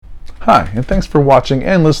Hi, and thanks for watching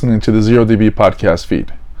and listening to the ZeroDB podcast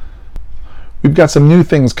feed. We've got some new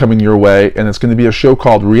things coming your way, and it's going to be a show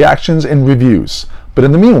called Reactions and Reviews. But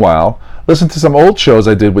in the meanwhile, listen to some old shows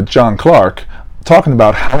I did with John Clark talking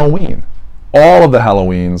about Halloween. All of the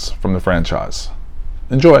Halloweens from the franchise.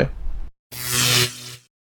 Enjoy.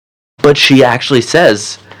 But she actually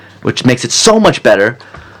says, which makes it so much better,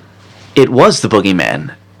 it was the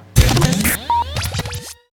boogeyman.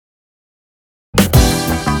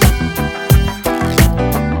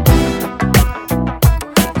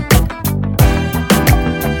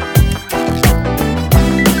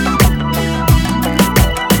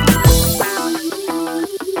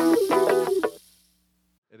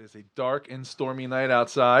 It is a dark and stormy night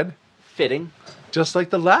outside. Fitting. Just like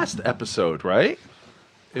the last episode, right?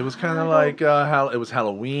 It was kind of like it was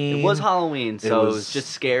Halloween. It was Halloween, so it was just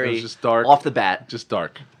scary. It was just dark. Off the bat. Just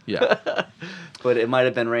dark. Yeah. But it might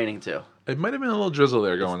have been raining too. It might have been a little drizzle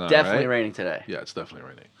there going on, Definitely right? raining today. Yeah, it's definitely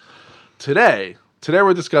raining. Today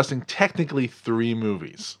we're discussing technically 3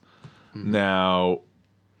 movies. Now,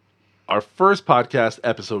 our first podcast,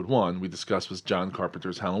 episode 1, we discussed was John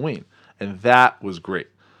Carpenter's Halloween, and that was great.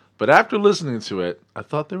 But after listening to it, I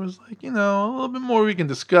thought there was a little bit more we can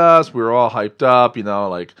discuss. We were all hyped up, we're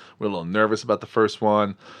a little nervous about the first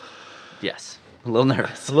one. Yes. A little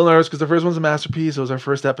nervous. A little nervous because the first one's a masterpiece. It was our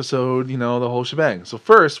first episode, the whole shebang. So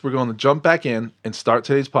first, we're going to jump back in and start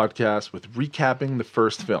today's podcast with recapping the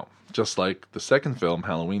first film, just like the second film,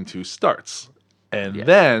 Halloween 2, starts. And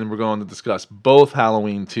then we're going to discuss both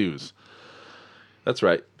Halloween 2s. That's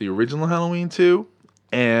right, the original Halloween 2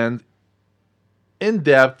 and in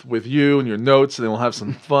depth with you and your notes, and then we'll have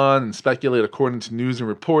some fun and speculate according to news and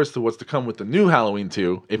reports to what's to come with the new Halloween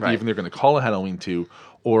 2, if even they're going to call it Halloween 2,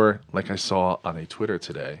 or like I saw on a Twitter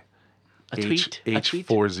today,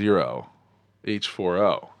 H40.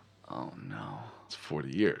 H40. Oh no. It's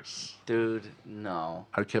 40 years. Dude, no.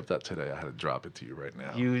 I kept that today. I had to drop it to you right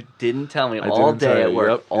now. You didn't tell me I all didn't day tell you. at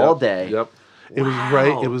work. All day. Yep. It was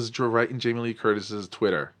right. It was right in Jamie Lee Curtis's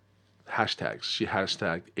Twitter hashtags. She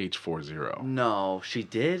hashtagged H40. No, she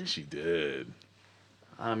did? She did.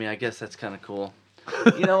 I mean, I guess that's kind of cool.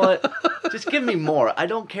 You know what? Just give me more. I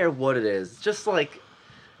don't care what it is. Just like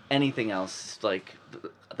anything else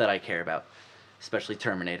that I care about, especially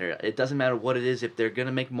Terminator. It doesn't matter what it is. If they're going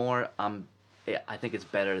to make more, I think it's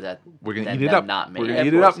better that we're going to than eat it up. Not make We're going to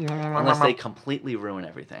eat it up. Unless they completely ruin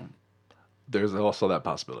everything. There's also that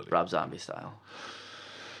possibility. Rob Zombie style.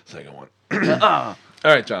 Second one. All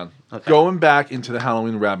right, John. Okay. Going back into the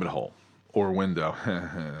Halloween rabbit hole or window.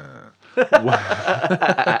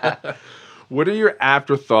 What are your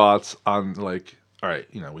afterthoughts on all right,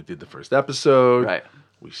 we did the first episode. Right.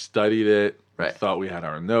 We studied it. Right. We thought we had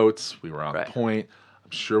our notes. We were on right. point.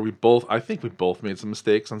 I'm sure I think we both made some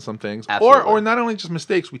mistakes on some things. Absolutely. Or not only just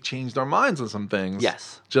mistakes, we changed our minds on some things.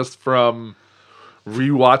 Yes. Just from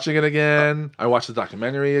rewatching it again. I watched the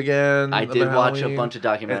documentary again. I did watch a bunch of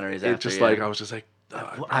documentaries after. I was just like,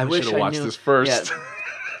 I wish should have watched this first. Yeah,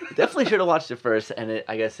 definitely should have watched it first, and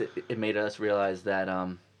I guess it made us realize that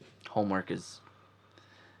homework is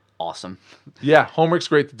awesome. Yeah, homework's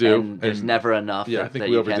great to do. And there's never enough. Yeah, I think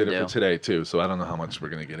we overdid it for today too, so I don't know how much we're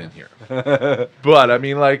gonna get in here. But I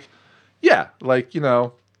mean,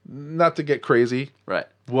 not to get crazy. Right.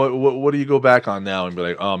 What do you go back on now and be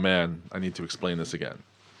like, oh man, I need to explain this again?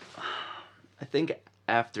 I think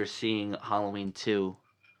after seeing Halloween 2,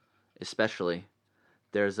 especially,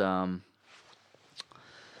 there's some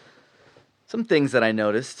things that I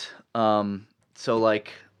noticed. At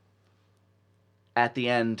the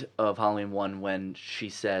end of Halloween 1, when she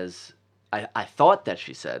says, I thought that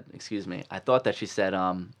she said,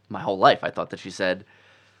 my whole life, I thought that she said,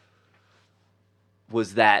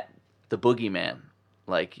 was that the boogeyman?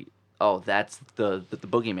 That's the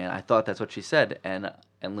boogeyman. I thought that's what she said. And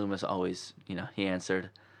Loomis always, he answered,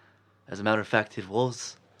 as a matter of fact, it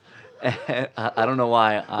was. And I don't know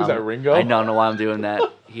why. Is that Ringo? I don't know why I'm doing that.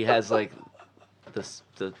 He has the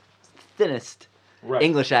thinnest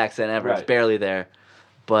English accent ever. Right. It's barely there.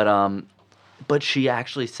 But she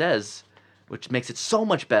actually says, which makes it so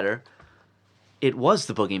much better, it was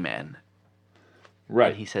the boogeyman. Right.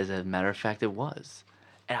 And he says, as a matter of fact, it was.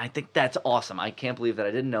 And I think that's awesome. I can't believe that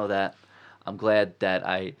I didn't know that. I'm glad that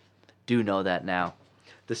I do know that now.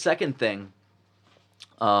 The second thing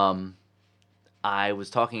I was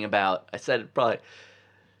talking about, I said it probably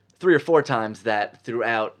 3 or 4 times that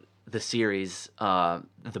throughout the series,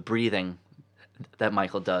 the breathing that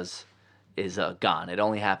Michael does is gone. It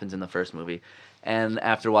only happens in the first movie. And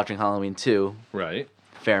after watching Halloween 2, right,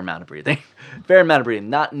 fair amount of breathing. Fair amount of breathing.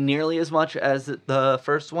 Not nearly as much as the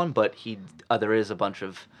first one, but there is a bunch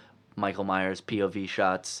of Michael Myers POV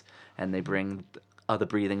shots, and they bring the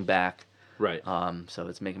breathing back. Right. So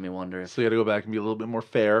it's making me wonder if So you got to go back and be a little bit more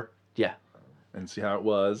fair yeah, and see how it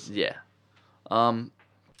was. yeah.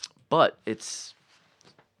 But it's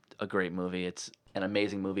a great movie. It's an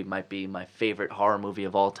amazing movie. Might be my favorite horror movie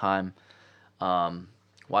of all time.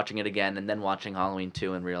 Watching it again and then watching Halloween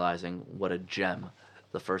 2 and realizing what a gem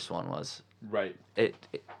the first one was. Right. It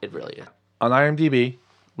really is. On IMDb,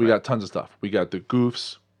 we got tons of stuff. We got the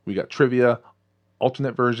goofs, we got trivia,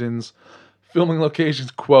 alternate versions, filming locations,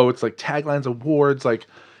 quotes, like taglines, awards, like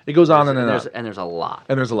it goes on and on. And there's a lot.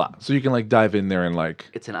 And there's a lot. So you can like dive in there and like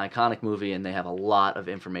It's an iconic movie and they have a lot of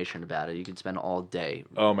information about it. You can spend all day.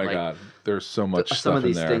 oh my like, god, there's so much stuff some of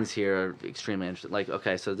these in there. things here are extremely interesting. Like,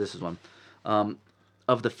 okay, so this is one.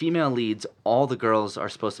 Of the female leads, all the girls are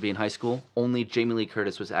supposed to be in high school. Only Jamie Lee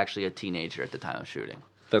Curtis was actually a teenager at the time of shooting.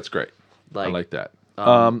 That's great. I Like, like that.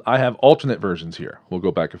 I have alternate versions here. We'll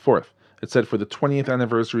go back and forth. It said for the 20th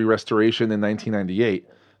anniversary restoration in 1998,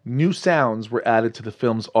 new sounds were added to the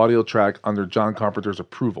film's audio track under John Carpenter's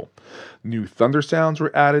approval. New thunder sounds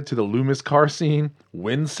were added to the Loomis car scene.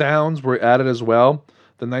 Wind sounds were added as well.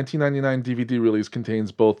 The 1999 DVD release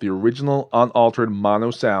contains both the original unaltered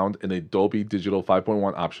mono sound and a Dolby Digital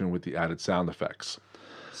 5.1 option with the added sound effects.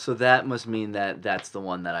 So that must mean that that's the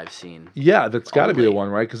one that I've seen. Yeah, that's got to be the Only one,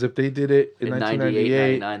 right? Because if they did it in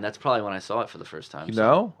 1998, 99, that's probably when I saw it for the first time. you so-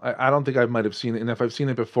 know, I don't think I might have seen it. And if I've seen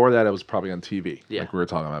it before that, it was probably on TV, Yeah. like we were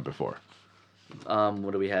talking about before.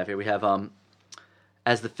 What do we have here? We have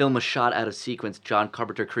as the film was shot out of sequence, John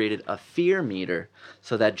Carpenter created a fear meter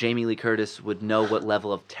so that Jamie Lee Curtis would know what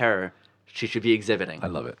level of terror she should be exhibiting. I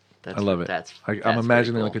love it. That's- I love it. that's- I'm that's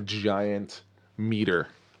imagining very like a giant meter.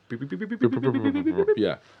 Beep, beep, beep, beep, beep, beep, beep, beep, beep, beep.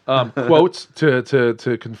 Yeah. Quotes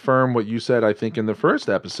to confirm what you said, I think, in the first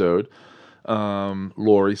episode.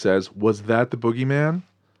 Laurie says, "Was that the boogeyman?"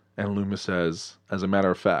 And Loomis says, "As a matter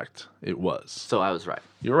of fact, it was." So I was right.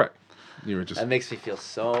 You're right. You were just That makes me feel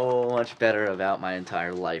so much better about my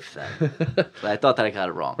entire life then. I thought that I got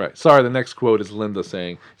it wrong. right. Sorry, the next quote is Linda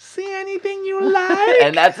saying, "See anything you like?"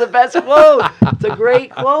 And that's the best quote. It's a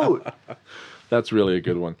great quote. That's really a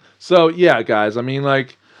good one. So yeah, guys, I mean,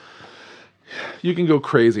 like, you can go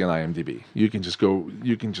crazy on IMDb. You can just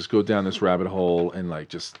go down this rabbit hole and like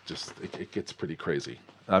just it gets pretty crazy.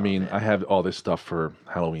 I mean, I have all this stuff for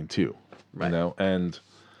Halloween 2, Right. you know, and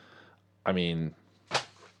I mean,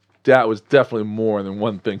 that was definitely more than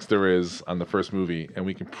one thinks there is on the first movie, and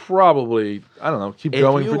we can probably, I don't know, keep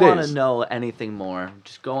going for If you want days. to know anything more,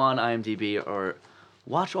 just go on IMDb or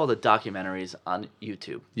watch all the documentaries on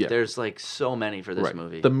YouTube. Yeah. There's like so many for this Right.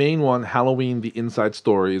 movie. The main one, Halloween: The Inside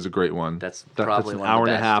Story, is a great one. That's that's probably an one of the hour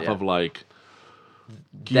and a best, half yeah. of like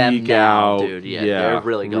Them geek now, out, dude, yeah, they're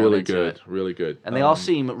really going into good, it. really good. And they all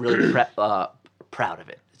seem really proud of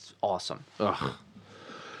it. It's awesome. Ugh.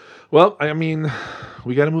 Well, I mean,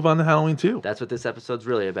 we got to move on to Halloween 2. That's what this episode's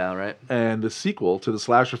really about, right? And the sequel to the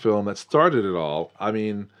slasher film that started it all. I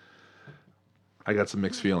mean, I got some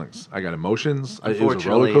mixed feelings. I got emotions. It was a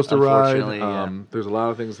roller Unfortunately- coaster ride. unfortunately, yeah. There's a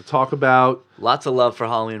lot of things to talk about. Lots of love for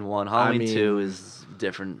Halloween 1. Halloween mean- 2 is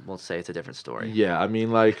different. We'll say it's a different story. Yeah, I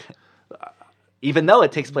mean, like, Even though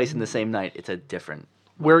it takes place in the same night, it's a different.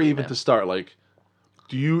 where even yeah. to start? Like,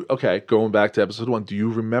 going back to episode 1, do you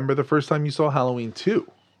remember the first time you saw Halloween 2?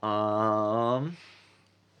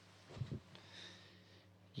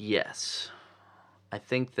 Yes. I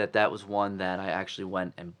think that was one that I actually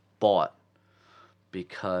went and bought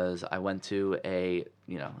because I went to a,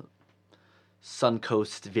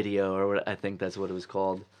 Suncoast video, or what I think that's what it was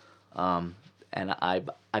called. And I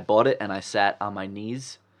bought it and I sat on my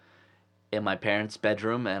knees in my parents'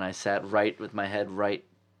 bedroom and I sat right with my head right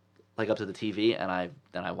like up to the TV and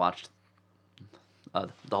I watched the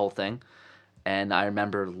whole thing. And I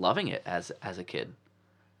remember loving it as a kid,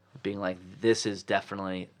 being like, "This is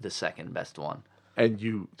definitely the second best one."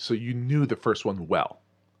 And so you knew the first one well.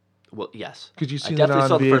 Well, yes, Because you've I seen it definitely on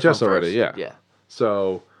saw the first VHS one already, first. yeah. Yeah.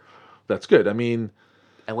 So that's good. I mean,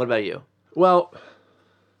 And what about you? well,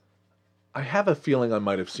 I have a feeling I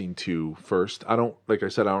might have seen 2 first. Like I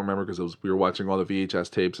said, I don't remember because we were watching all the VHS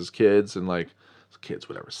tapes as kids and like,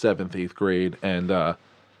 whatever, 7th, 8th grade. And I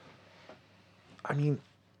mean,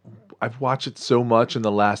 I've watched it so much in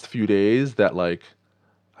the last few days that like,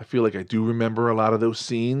 I feel like I do remember a lot of those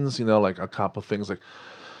scenes, like a couple things. Like,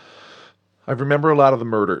 I remember a lot of the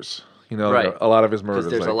murders, Right. a lot of his murders.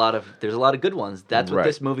 Because there's like, there's a lot of good ones. That's what Right.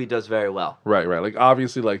 this movie does very well. Right. Like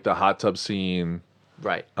obviously like the hot tub scene,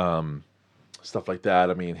 Right. stuff like that.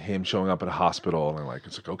 I mean, him showing up at a hospital and like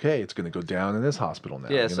it's like okay, it's gonna go down in this hospital now.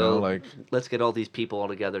 Yeah, you so know, like let's get all these people all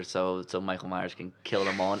together so Michael Myers can kill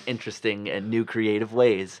them all in interesting and new creative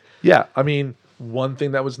ways. yeah. I mean, one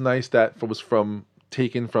thing that was nice that was from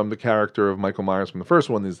taken from the character of Michael Myers from the first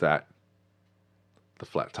one is that the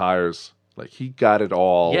flat tires. Like he got it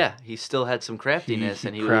all. Yeah, he still had some craftiness,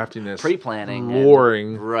 and he craftiness, was pre-planning,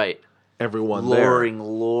 luring right, everyone luring there,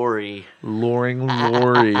 Laurie. luring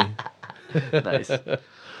Laurie. Nice.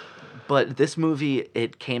 But this movie,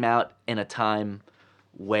 it came out in a time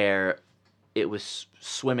where it was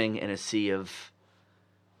swimming in a sea of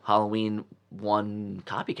Halloween 1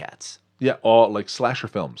 copycats. Yeah, all like slasher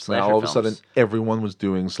films. Now Slasher all of a sudden, films. everyone was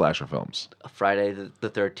doing slasher films. Friday the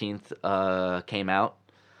 13th came out,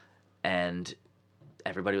 and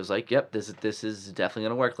everybody was like, "Yep, this is definitely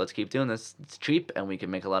gonna work. Let's keep doing this. It's cheap, and we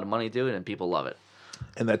can make a lot of money doing it, and people love it."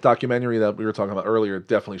 And that documentary that we were talking about earlier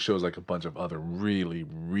definitely shows like a bunch of other really,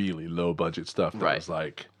 really low budget stuff that Right. was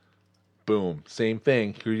like, boom, same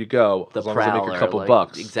thing. Here you go. The as long Prowler, as they make a couple like,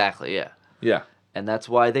 bucks. exactly, yeah. Yeah. And that's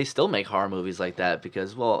why they still make horror movies like that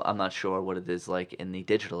because, well, I'm not sure what it is like in the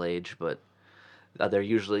digital age, but they're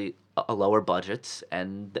usually a lower budgets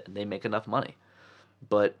and they make enough money.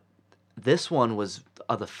 But this one was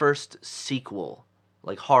the first sequel,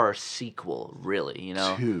 like horror sequel, really, you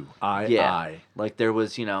know? Two. Yeah. Like there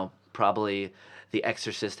was, probably The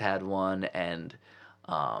Exorcist had one, and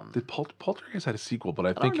Did Poltergeist had a sequel, but I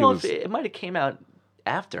I think don't it know was. if it might have came out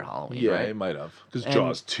after Halloween, Yeah, right? it might have. Because And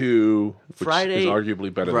Jaws 2, which Friday- is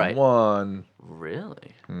arguably better right. than 1.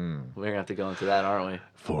 Really? We're gonna have to go into that, aren't we?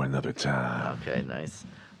 For another time. Okay, nice.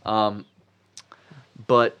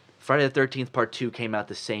 But Friday the 13th Part 2 came out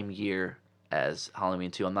the same year as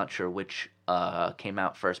Halloween 2. I'm not sure which came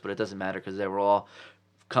out first, but it doesn't matter because they were all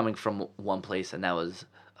coming from one place, and that was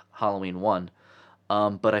Halloween 1.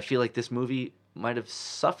 But I feel like this movie might have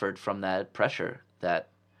suffered from that pressure that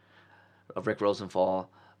Rick Rosenthal,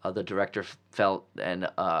 the director, felt, and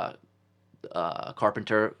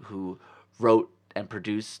Carpenter, who wrote and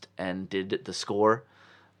produced and did the score.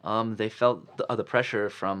 They felt the pressure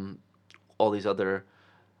from all these other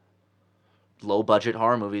low-budget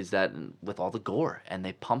horror movies that with all the gore, and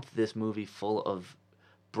they pumped this movie full of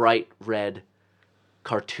bright red,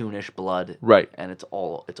 cartoonish blood. Right. And it's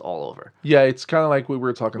all over. Yeah, it's kind of like we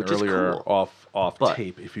were talking Which is earlier cool. off But-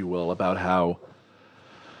 tape, if you will, about how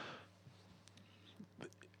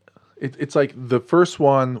it's like the first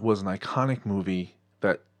one was an iconic movie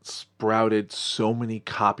that sprouted so many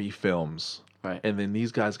copy films. Right. And then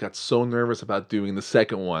these guys got so nervous about doing the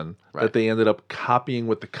second one Right. that they ended up copying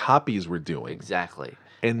what the copies were doing. Exactly.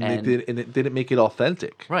 And it didn't make it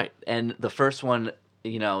authentic. Right. And the first one,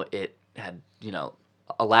 it had,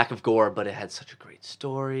 a lack of gore, but it had such a great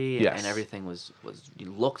story. Yes. And everything was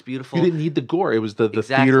looked beautiful. You didn't need the gore. It was the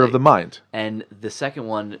Exactly. theater of the mind. And the second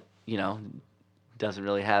one, doesn't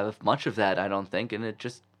really have much of that, I don't think, and it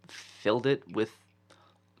just filled it with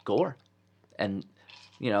gore and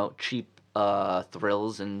cheap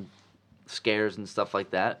thrills and scares and stuff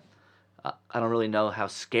like that. I don't really know how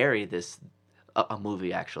scary this a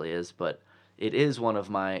movie actually is, but it is one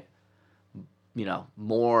of my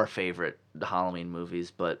more favorite Halloween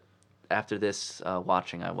movies. But after this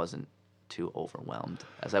watching, I wasn't too overwhelmed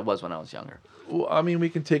as I was when I was younger. Well, I mean, we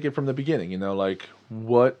can take it from the beginning. Like,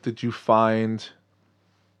 what did you find?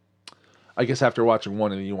 I guess after watching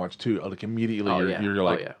 1 and then you watch 2, like immediately you're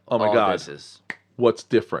like, oh my god, this is what's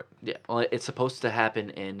different? yeah. Well, it's supposed to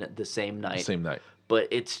happen in the same night, Same night. but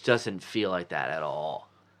it doesn't feel like that at all.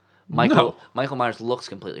 No. Michael Myers looks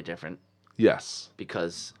completely different Yes.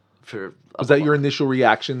 because Was that your initial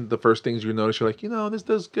reaction? The first things you notice, you're like,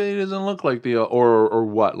 this guy doesn't look like the or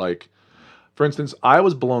what? Like, for instance, I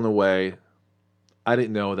was blown away. I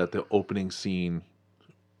didn't know that the opening scene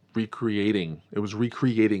recreating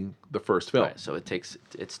the first film. right? So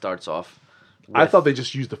it starts off. I with thought they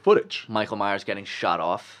just used the footage. Michael Myers getting shot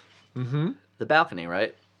off the balcony,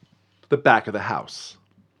 right? The back of the house.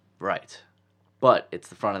 Right. But it's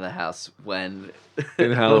the front of the house when In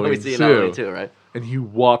when Halloween we see in 2. Halloween 2, right? And he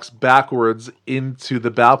walks backwards into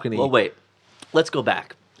the balcony. Well, wait. Let's go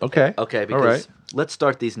back. Okay. Okay, All because right. let's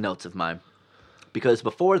start these notes of mine. Because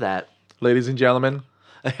before that, Ladies and gentlemen,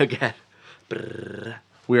 again,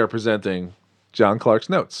 we are presenting John Clark's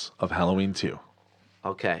notes of Halloween 2.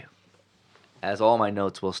 okay. As all my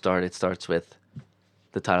notes will start, it starts with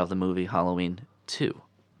the title of the movie, Halloween 2.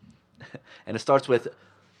 And it starts with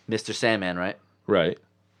Mr. Sandman, right? Right.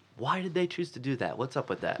 Why did they choose to do that? What's up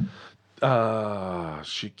with that?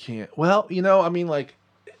 She can't. Well, I mean, like,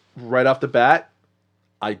 right off the bat,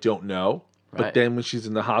 I don't know. But Right. then when she's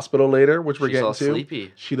in the hospital later, which we're She's getting all to,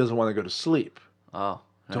 sleepy. she doesn't want to go to sleep. Oh.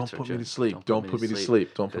 Don't that's put right, me to Joe. sleep. Don't put me to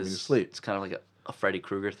sleep. Don't put me to 'Cause sleep. It's kind of like a Freddy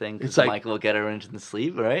Krueger thing. It's Because like- Michael will get her into the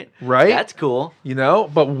sleep, right? Right? That's cool. You know,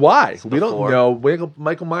 but why? We don't before. know.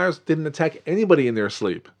 Michael Myers didn't attack anybody in their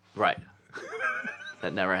sleep. Right.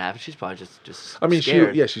 That never happened. She's probably just I mean,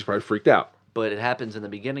 scared. she's probably freaked out. But it happens in the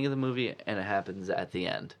beginning of the movie and it happens at the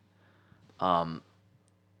end.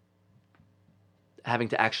 Having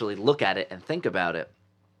to actually look at it and think about it,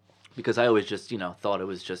 because I always just thought it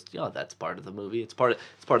was just that's part of the movie. It's part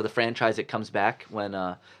of the franchise. It comes back when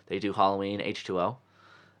they do Halloween H2O.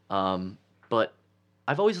 But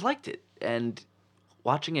I've always liked it, and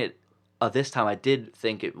watching it this time, I did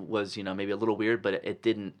think it was maybe a little weird, but it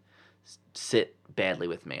didn't sit badly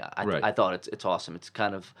with me. Right. I thought it's awesome. It's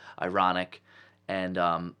kind of ironic, and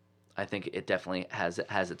I think it definitely has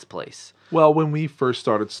its place. Well, when we first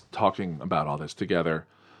started talking about all this together,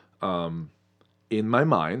 in my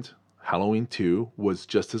mind, Halloween 2 was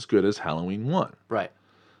just as good as Halloween 1. Right.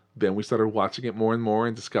 Then we started watching it more and more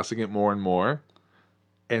and discussing it more and more.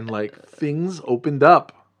 And things opened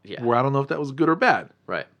up Yeah. where I don't know if that was good or bad.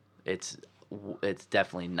 Right. It's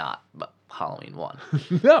definitely not Halloween 1.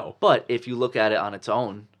 No. But if you look at it on its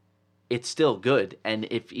own, it's still good. And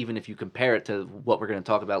even if you compare it to what we're going to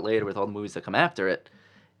talk about later with all the movies that come after it,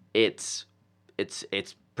 it's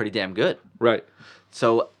pretty damn good. Right.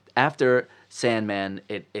 So after Sandman,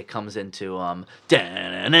 it comes into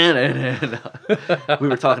we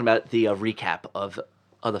were talking about the recap of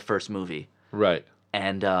the first movie. Right.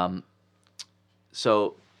 And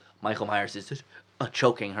so Michael Myers is just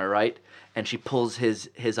choking her, right? And she pulls his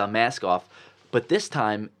mask off. But this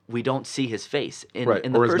time, we don't see his face. Right,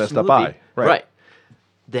 In the or his first messed up movie, eye. Right.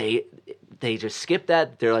 They just skip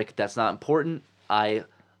that. They're like, that's not important. I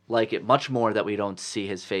like it much more that we don't see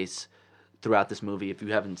his face throughout this movie. If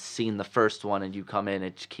you haven't seen the first one and you come in,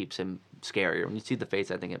 it keeps him scarier. When you see the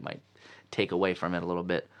face, I think it might take away from it a little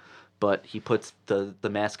bit. But he puts the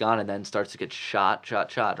mask on and then starts to get shot,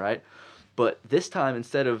 right? But this time,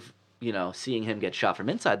 instead of seeing him get shot from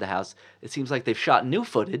inside the house, it seems like they've shot new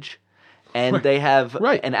footage, and they have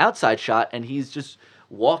an outside shot, and he's just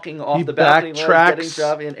walking off the balcony,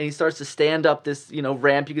 and he starts to stand up this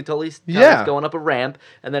ramp. You could totally tell he's going up a ramp,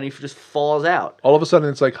 and then he just falls out. All of a sudden,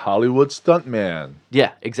 it's like Hollywood stuntman.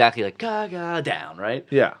 Yeah, exactly, like gaga down, right?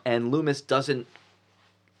 Yeah. And Loomis doesn't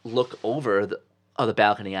look over the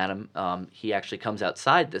balcony at him. He actually comes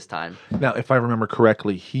outside this time. Now, if I remember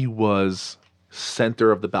correctly, he was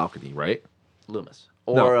center of the balcony, right? Loomis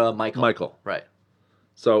or No, Michael. Michael. Right.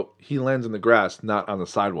 So he lands in the grass, not on the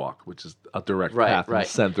sidewalk, which is a direct path in the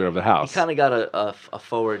center of the house. He kind of got a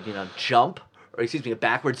forward, jump, or excuse me, a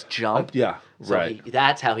backwards jump. Yeah, So right.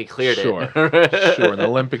 that's how he cleared Sure. it. Sure, an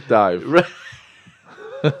Olympic dive.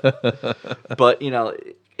 But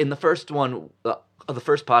in the first one, the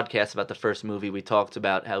first podcast about the first movie, we talked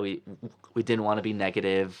about how we didn't want to be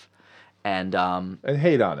negative, and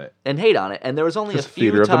hate on it. And there was only a Just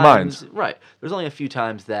few theater times, of the mind. right? There was only a few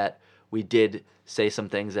times that we did say some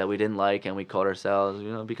things that we didn't like, and we caught ourselves,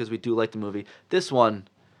 because we do like the movie. This one,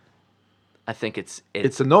 I think it's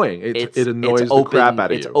annoying. It annoys the crap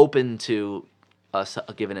out of you. It's open to us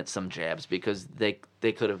giving it some jabs, because they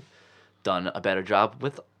could have done a better job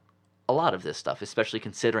with a lot of this stuff, especially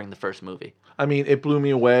considering the first movie. I mean, it blew me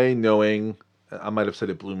away knowing, I might have said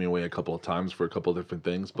it blew me away a couple of times for a couple of different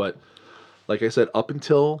things, but like I said, up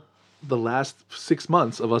until the last 6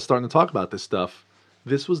 months of us starting to talk about this stuff,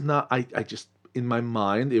 this was not, I just, in my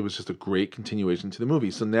mind, it was just a great continuation to the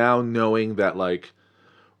movie. So now knowing that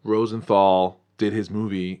Rosenthal did his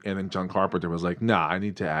movie and then John Carpenter was like, nah, I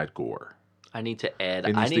need to add gore. I need to add.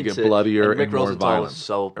 It I needs need to get bloodier and Rick and more Rosenthal violent. Was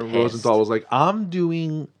so and pissed. Rosenthal was like, I'm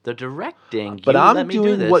doing the directing, but you I'm let me do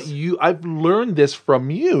doing this. what I've learned this from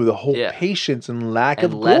you, the whole Yeah. patience and lack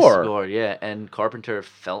and of less gore. yeah. And Carpenter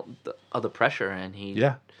felt the pressure, and he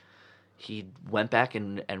went back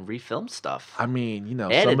and refilmed stuff. I mean,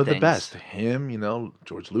 Added some of the things. best. Him,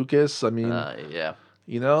 George Lucas. I mean, Yeah.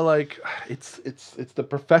 It's the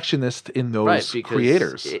perfectionist in those Right, because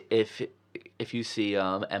creators. if you see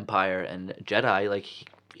Empire and Jedi,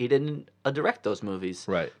 he didn't direct those movies.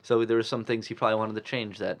 Right. So there were some things he probably wanted to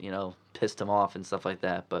change that, pissed him off and stuff like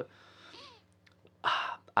that. But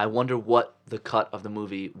I wonder what the cut of the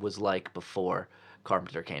movie was like before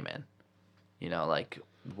Carpenter came in.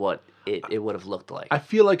 What it would have looked like. I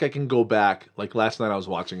feel like I can go back. Like last night I was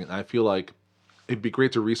watching it, and I feel like it'd be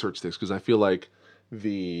great to research this, because I feel like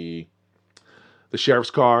the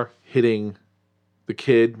sheriff's car hitting the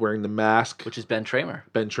kid wearing the mask, Which is Ben Tramer.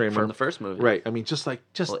 Ben Tramer From the first movie. right? I mean, just Well,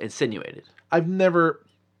 insinuated. I've never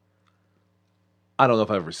I don't know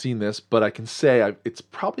if I've ever seen this, but I can say it's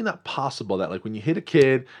probably not possible that like when you hit a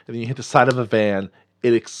kid and then you hit the side of a van,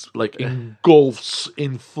 it like engulfs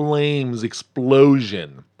in flames,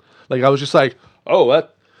 explosion. Like I was just like, oh,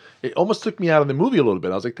 that. It almost took me out of the movie a little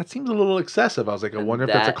bit. I was like, that seems a little excessive. I was like, I wonder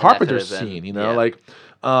if that's a Carpenter scene, you know, like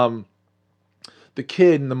the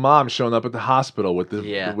kid and the mom showing up at the hospital with the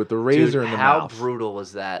razor Dude, in the mouth. How brutal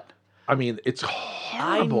was that? I mean, it's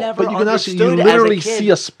horrible. I never but you can actually understood you as a literally kid. see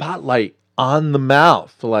a spotlight on the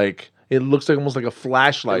mouth. Like it looks like almost like a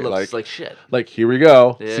flashlight. It looks like shit. Like here we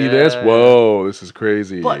go. See this? Yeah. Whoa, this is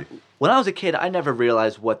crazy. But when I was a kid, I never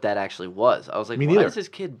realized what that actually was. I was like, Me why neither. is this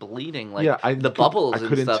kid bleeding? Like the bubbles. I and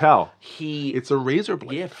couldn't stuff. tell. He It's a razor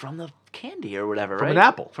blade. Yeah, from the candy or whatever, From right? an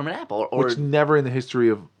apple. From an apple, or Which never in the history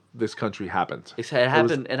of this country happened. it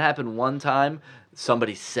happened. It happened one time.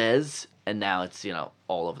 Somebody says, and now it's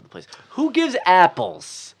all over the place. Who gives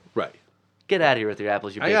apples? Right. Get out of here with your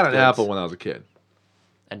apples. You I got an apple when I was a kid.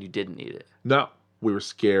 and you didn't eat it. No, we were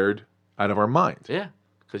scared out of our mind. Yeah,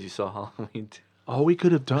 because you saw Halloween 2. All we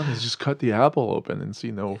could have done is just cut the apple open and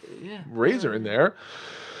see no Yeah. razor in there.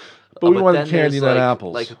 But we wanted then candy, there's, not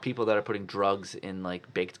apples. Like people that are putting drugs in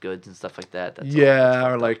like baked goods and stuff like that. That's yeah,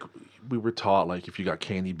 or like we were taught like if you got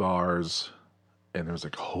candy bars and there was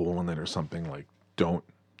like a hole in it or something, like don't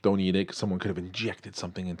eat it because someone could have injected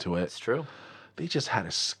something into it. It's true. They just had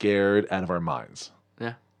us scared out of our minds.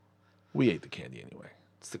 Yeah. We ate the candy anyway.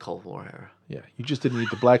 It's the Cold War era. Yeah, you just didn't eat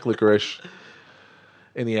the black licorice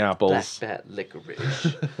and the apples. Black bat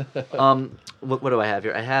licorice. What do I have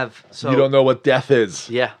here? I have You don't know what death is.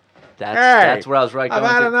 Yeah, that's where I was right. Going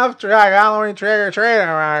to. enough Halloween trick or treat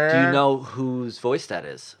around Do you know whose voice that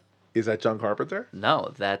is? Is that John Carpenter?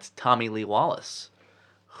 No, that's Tommy Lee Wallace,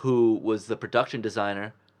 who was the production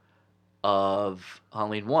designer of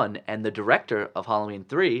Halloween 1 and the director of Halloween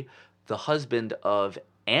 3, the husband of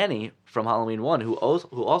Annie from Halloween 1, who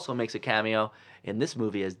also makes a cameo in this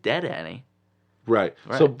movie as Dead Annie. Right.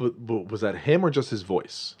 So, but was that him or just his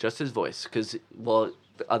voice? Just his voice, because,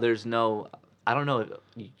 there's no... I don't know.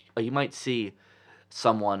 You might see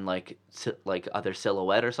someone like other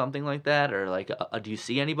silhouette or something like that, or like do you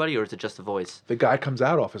see anybody, or is it just a voice? The guy comes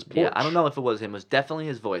out off his porch. Yeah, I don't know if it was him. It was definitely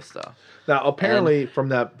his voice though. Now, apparently, from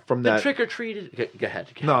that trick or treated. Go ahead.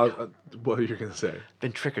 No, what are you gonna say?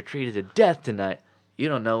 Been trick or treated to death tonight. You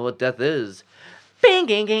don't know what death is. Bing,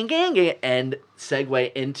 gang, gang, gang, gang, and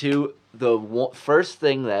segue into the first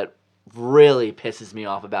thing that really pisses me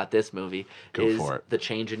off about this movie is the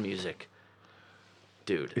change in music.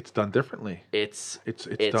 Dude, it's done differently. It's done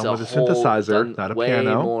with a synthesizer, not a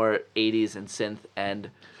piano. Way more 80s and synth, and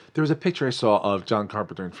there was a picture I saw of John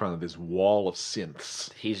Carpenter in front of this wall of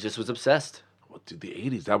synths. He just was obsessed. Well, dude, the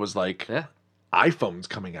 80s, that was like iPhones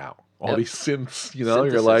coming out. All these synths, you're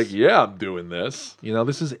Synthesis. like, yeah, I'm doing this.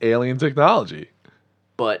 This is alien technology.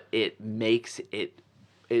 But it makes it.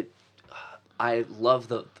 I love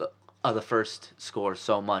the first score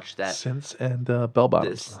so much that synths and bell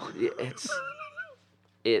bottoms.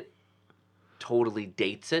 It totally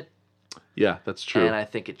dates it. Yeah, that's true. And I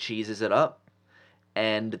think it cheeses it up.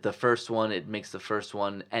 And the first one, it makes the first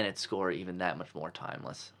one and its score even that much more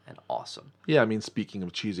timeless and awesome. Yeah, I mean, speaking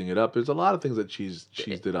of cheesing it up, there's a lot of things that cheesed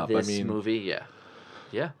it up. This movie,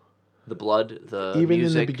 yeah. The blood, the even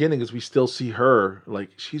music. in the beginning, as we still see her,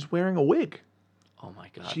 like she's wearing a wig. Oh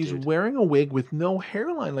my god, she's dude. wearing a wig with no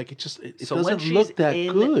hairline. Like it so doesn't look that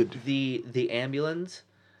good. The ambulance.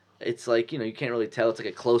 It's like, you can't really tell. It's like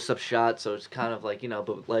a close-up shot, so it's kind of like,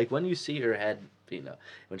 but like when you see her head,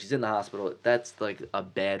 when she's in the hospital, that's like a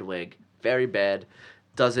bad wig. Very bad.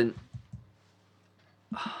 Doesn't...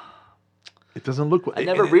 It doesn't look... I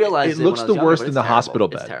never realized it. It looks the worst in the hospital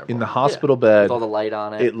bed. bed. In the hospital bed... With all the light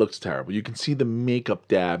on it. It looks terrible. You can see the makeup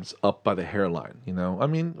dabs up by the hairline, I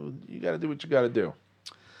mean, you got to do what you got to do.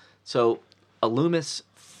 So, Loomis,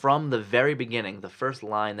 from the very beginning, the first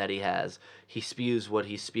line that he has, he spews what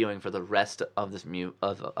he's spewing for the rest of this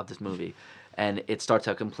movie, and it starts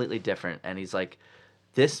out completely different. And he's like,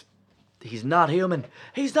 he's not human.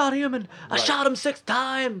 He's not human. I shot him 6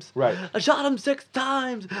 times. Right. I shot him 6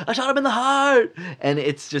 times. I shot him in the heart. And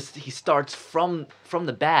it's just, he starts from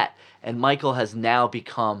the bat, and Michael has now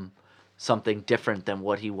become something different than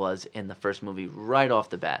what he was in the first movie right off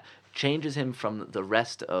the bat. Changes him from the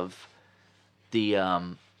rest of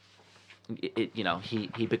the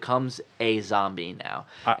he becomes a zombie now,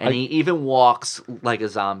 and he even walks like a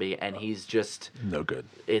zombie, and he's just no good.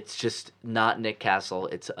 It's just not Nick Castle.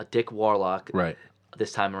 It's a Dick Warlock. Right.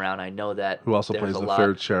 This time around, I know that who also plays the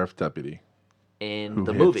third sheriff deputy in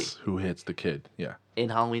the movie. Who hits the kid? Yeah. In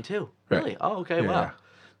Halloween 2. Right. Really? Oh, okay. Yeah,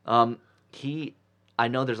 wow. I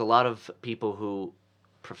know there's a lot of people who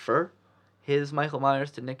prefer his Michael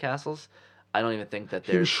Myers to Nick Castle's. I don't even think that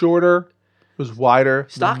He was there's shorter. It was wider.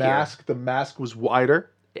 Stockier. The mask was wider.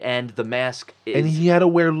 and the mask And is he had to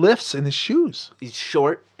wear lifts in his shoes. he's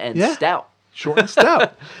short and Yeah. stout. Short and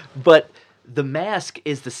stout. But the mask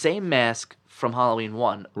is the same mask from Halloween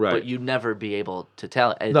 1, Right. but you'd never be able to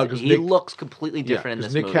tell. No, 'cause He Nick- looks completely different in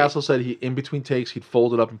because this Nick movie. Castle said in between takes, he'd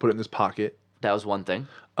fold it up and put it in his pocket. That was one thing.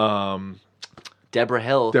 Um, Deborah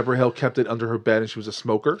Hill, Deborah Hill kept it under her bed, and she was a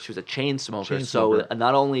smoker. she was a chain smoker, Chain so smoker.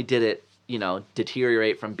 not only did it,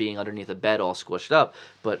 deteriorate from being underneath a bed all squished up,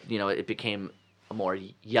 but, it became a more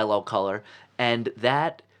yellow color. And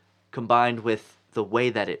that, combined with the way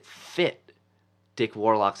that it fit Dick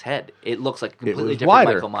Warlock's head, it looks like a It completely was different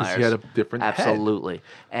wider Michael because Myers. he had a different head. Absolutely.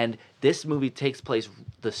 And this movie takes place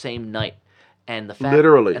the same night. And the fact,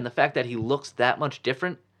 Literally. and the fact that he looks that much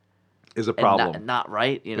different Is a and problem. not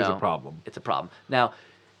right, Is a problem. It's a problem. Now,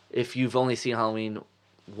 if you've only seen Halloween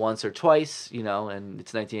once or twice, and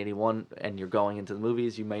it's 1981 and you're going into the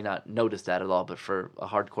movies, you may not notice that at all. But for a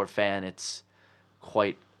hardcore fan, it's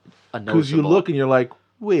quite a noticeable. Because you look and you're like,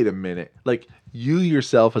 wait a minute. Like, you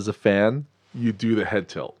yourself as a fan, you do the head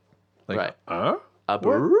tilt. Like, Right. Huh?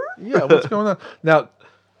 Brrr. Yeah, what's going on? Now,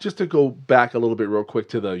 just to go back a little bit real quick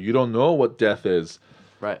to you don't know what death is.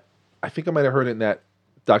 Right. I think I might have heard it in that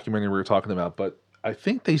documentary we were talking about, but I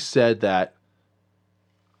think they said that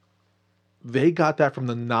they got that from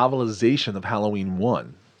the novelization of Halloween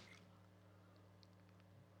 1.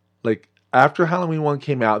 Like, after Halloween 1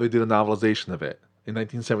 came out, they did a novelization of it in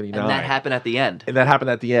 1979. And that happened at the end. And that happened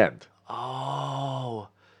at the end. Oh.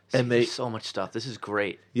 And And they- there's so much stuff. This is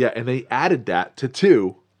great. Yeah, and they added that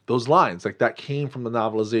to those lines. Like, that came from the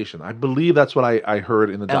novelization. I believe that's what I heard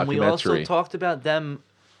in the And we documentary. also talked about them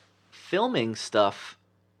filming stuff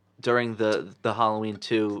during the Halloween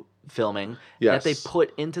 2 filming that they Yes.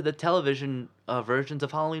 put into the television versions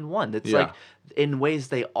of Halloween 1. It's Yeah. like, in ways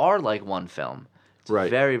they are like one film. It's Right.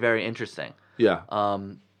 very, very interesting. Yeah.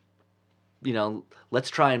 Let's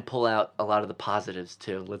try and pull out a lot of the positives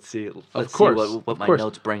too. Let's see course, what of my course.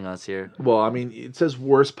 notes bring us here. Well, I mean, it says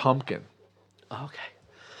worst pumpkin. Okay.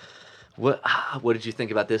 What did you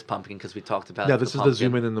think about this pumpkin? Because we talked about Now, this is the pumpkin.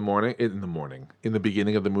 zoom in the morning. In the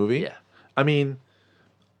beginning of the movie. Yeah. I mean,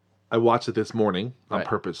 I watched it this morning on Right.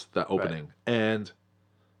 purpose, that opening, and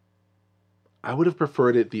I would have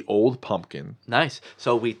preferred it the old pumpkin. Nice.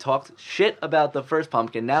 So we talked shit about the first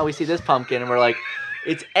pumpkin. Now we see this pumpkin and we're like,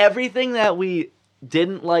 it's everything that we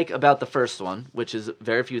didn't like about the first one, which is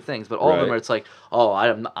very few things, but all of them Right. are, it's like, oh,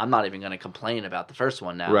 I'm not even going to complain about the first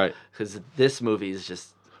one now. Right. Because this movie is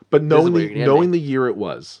just But This is knowing where you're gonna knowing end the year it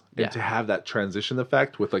was, and Yeah. to have that transition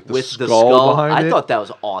effect with like the with skull the skull. behind I it, thought that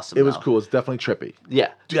was awesome. it was though. cool. It's definitely trippy. Yeah.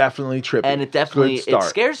 Definitely trippy. And it definitely Good start. it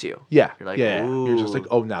scares you. Yeah, You're like, yeah. You're just "Ooh." like,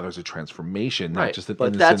 oh, now there's a transformation, not Right. just an But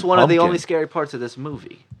innocent that's one of the pumpkin. only scary parts of this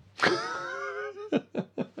movie.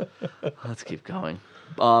 Let's keep going.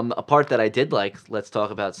 A part that I did like. Let's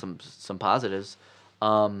talk about some positives.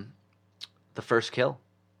 The first kill.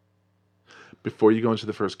 Before you go into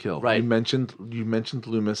the first kill, Right. You mentioned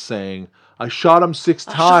Loomis saying, "I shot him 6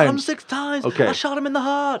 I times." shot him 6 times. Okay. I shot him in the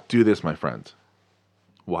heart. Do this, my friend.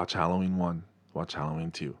 Watch Halloween 1. Watch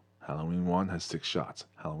Halloween 2. Halloween 1 has 6 shots.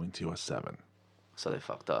 Halloween 2 has 7. So they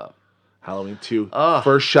fucked up. Halloween 2, Ugh.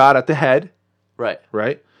 first shot at the head, Right.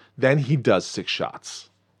 right? Then he does 6 shots.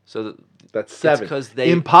 So That's 7. 'cause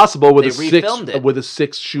they- Impossible with they a 6 refilmed it. with a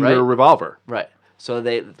 6-shooter Right. revolver. right. So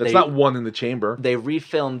they That's not one in the chamber. they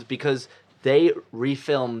refilmed because they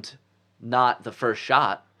refilmed not the first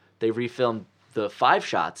shot. They refilmed the 5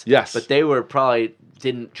 shots. Yes. But they were probably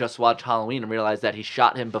didn't just watch Halloween and realize that he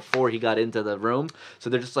shot him before he got into the room. So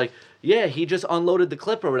they're just like, yeah, he just unloaded the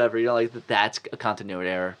clip or whatever. Like that's a continuity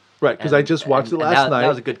error. Right, because And- I just watched it and last night. That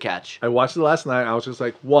was a good catch. I watched it last night. I was just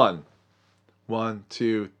like, 1,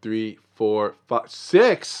 2, 3, 4, 5,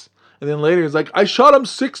 6. And then later it's like, I shot him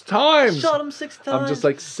 6 times. Shot him 6 times. I'm just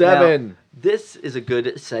like, 7. Now, this is a good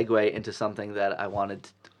segue into something that I wanted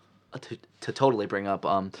to totally bring up.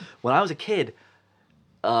 When I was a kid,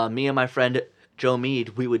 me and my friend Joe Mead,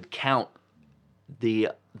 we would count the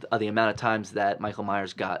amount of times that Michael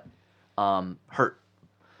Myers got hurt.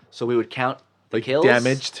 So we would count the Like kills.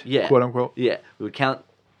 damaged, yeah, quote unquote. Yeah, we would count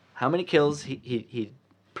how many kills he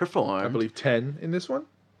performed. I believe 10 in this one.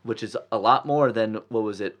 Which is a lot more than what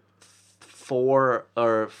was it? 4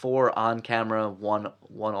 on camera, one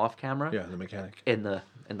off camera. Yeah, the mechanic. In the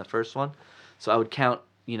first one, so I would count,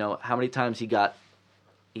 how many times he got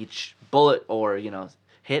each bullet or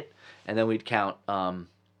hit, and then we'd count how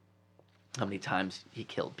many times he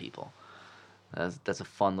killed people. That's a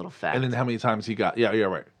fun little fact. And then how many times he got, yeah,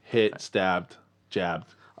 right. Hit, stabbed, jabbed.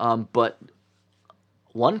 But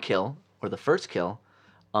one kill or the first kill,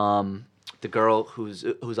 the girl who's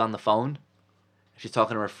on the phone, she's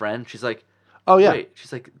talking to her friend. She's like, Oh yeah. wait.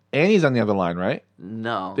 She's like, Annie's on the other line, right?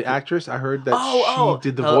 no. The actress. I heard that Oh, she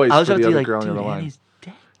did the I voice was for about the to be other girl on the dude, other line. Annie's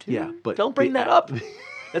dead, dude. Yeah, but don't bring that up.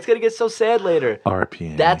 That's gonna get so sad later. R.I.P.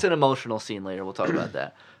 Annie. That's an emotional scene later. We'll talk about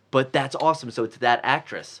that. But that's awesome. So it's that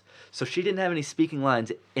actress. So she didn't have any speaking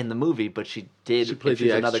lines in the movie, but she did. She played if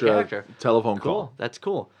she's the another extra character. telephone Cool. call. That's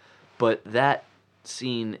cool. But that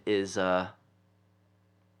scene is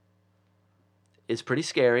pretty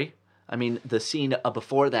scary. I mean, the scene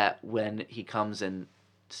before that when he comes and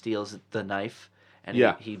steals the knife and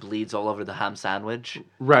Yeah. he bleeds all over the ham sandwich.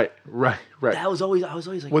 Right. That was always I was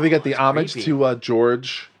always like, Well, they got oh, the it's homage creepy. to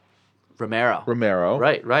George Romero.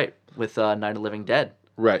 Right. With Night of the Living Dead.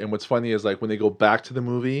 Right, and what's funny is like when they go back to the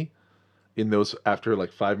movie, in those after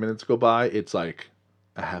like 5 minutes go by, it's like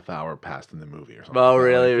a half hour passed in the movie or something. Oh, Like,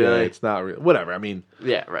 really? yeah, Really? it's not real. Whatever. I mean,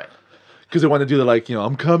 Yeah, right. because they want to do the like,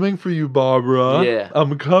 I'm coming for you, Barbara. Yeah.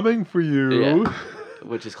 I'm coming for you. Yeah.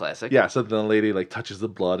 Which is classic. Yeah. So then the lady like touches the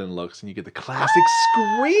blood and looks, and you get the classic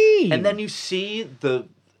scream. And then you see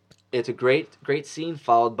it's a great scene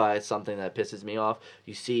followed by something that pisses me off.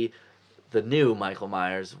 You see the new Michael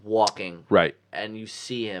Myers walking. Right. And you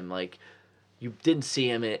see him like you didn't see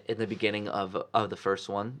him in the beginning of the first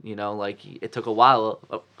one, like it took a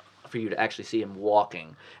while for you to actually see him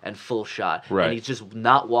walking and full shot. Right. And he's just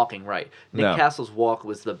not walking right. Nick No. Castle's walk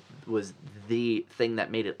was the thing that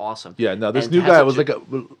made it awesome. Yeah. No, this And new to have guy was such like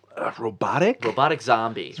a robotic. robotic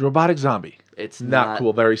zombie. It's a robotic zombie. It's Not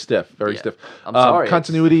cool. Very stiff. Very Yeah. stiff. I'm sorry,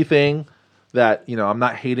 Continuity thing that I'm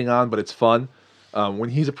not hating on, but it's fun. When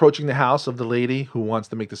he's approaching the house of the lady who wants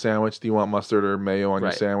to make the sandwich, do you want mustard or mayo on your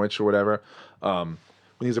Right. sandwich or whatever? When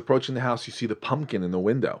he's approaching the house, you see the pumpkin in the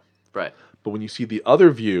window. Right. But when you see the other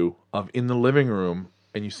view of in the living room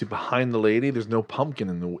and you see behind the lady, there's no pumpkin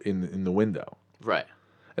in the window. Right.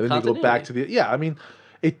 And then you go back Continuity. to I mean,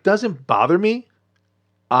 it doesn't bother me.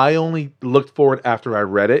 I only looked for it after I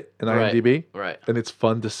read it in IMDb. Right. And it's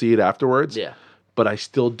fun to see it afterwards. Yeah. But I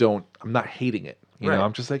still don't, I'm not hating it. Right.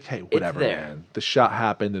 I'm just like, hey, whatever, there. man. The shot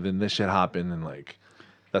happened and then this shit happened and like,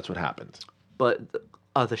 that's what happened. But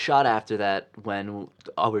the shot after that, when we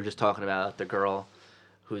were just talking about the girl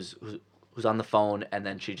who's on the phone and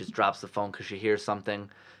then she just drops the phone because she hears something.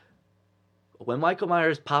 When Michael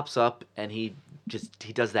Myers pops up and he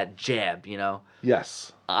does that jab,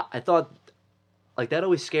 Yes. I thought like that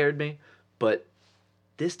always scared me, but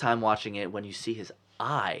this time watching it, when you see his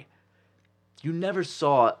eye, you never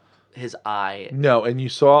saw his eye. No, and you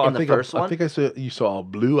saw, In the first one? I think you saw a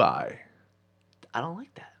blue eye. I don't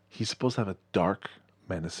like that. He's supposed to have a dark,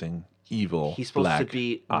 menacing, evil, He's supposed black to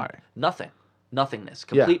be eye. nothingness,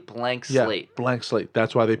 Yeah. complete blank Yeah, slate. blank slate.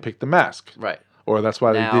 That's why they picked the mask. Right. Or that's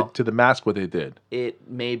why they Now- did to the mask what they did. It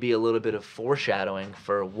may be a little bit of foreshadowing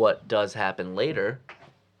for what does happen later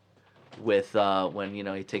with when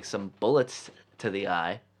he takes some bullets to the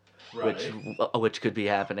eye, which could be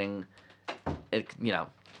happening.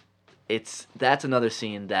 That's another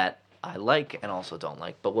scene that I like and also don't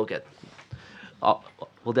like, but we'll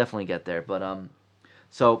definitely get there. But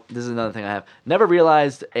so this is another thing I have. Never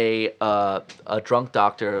realized a drunk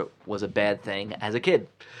doctor was a bad thing as a kid,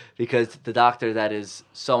 because the doctor that is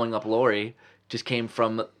sewing up Lori just came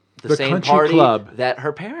from the same country party club. that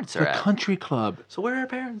her parents are The at. country club. So where are her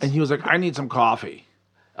parents? And he was like, I need some coffee.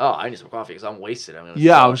 Oh, I need some coffee because I'm wasted. I'm gonna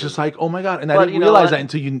Yeah, I sew was this. just like, oh my God. And I But didn't you know realize what?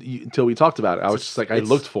 that until we talked about it. I was just like, I It's-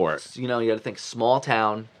 looked for it. You got to think small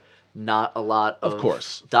town, not a lot of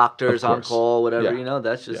course. doctors Of on course. call, whatever. Yeah.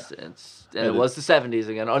 That's just it's. And Yeah, it was the 70s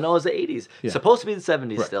again. Oh no, it was the 80s. Yeah. Supposed to be the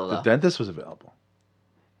 70s Right. still The though. dentist was available.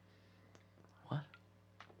 What?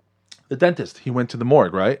 The dentist. He went to the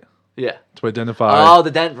morgue, right? Yeah. To identify. Oh,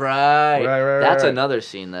 the dent. Right. Right, That's right. another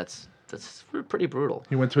scene that's pretty brutal.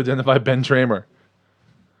 He went to identify Ben Tramer.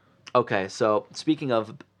 Okay, so speaking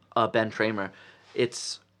of Ben Tramer,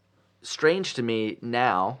 it's strange to me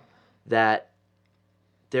now that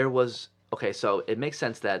there was... Okay, so it makes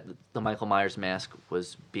sense that the Michael Myers mask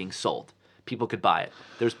was being sold. People could buy it.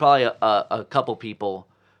 There's probably a couple people...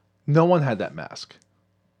 No one had that mask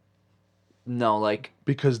No, like...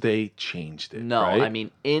 because they changed it. No, right? I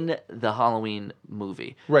mean, in the Halloween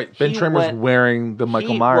movie... Right. Ben he Tramer's went- wearing the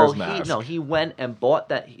Michael Myers he mask. he went and bought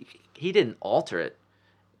that... He didn't alter it.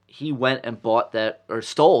 He went and bought that... Or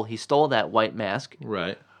stole. He stole that white mask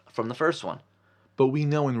Right. from the first one. But we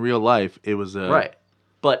know in real life it was a... Right.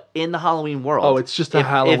 But in the Halloween world... Oh, it's just a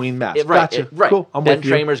Halloween mask. Right, Gotcha. right. Cool. I'm Ben with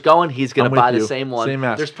you. Tramer's going. He's going I'm to with buy the you. same one. Same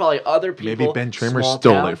mask. There's probably other people... Maybe Ben Tramer small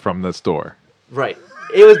stole town. it from the store. Right.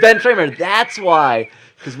 It was Ben Tramer. That's why.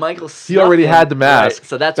 Because Michael He already snuck had it. the mask. Right.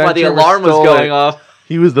 So that's Ben why the Tramer alarm was stole going it. off.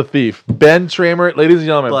 He was the thief. Ben Tramer, ladies and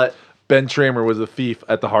gentlemen. But Ben Tramer was the thief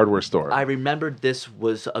at the hardware store. I remembered this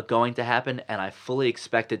was going to happen, and I fully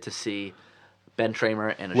expected to see Ben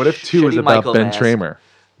Tramer in a What if 2 is shitty about Michael Ben mask. Tramer?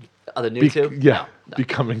 The new 2? Yeah, No.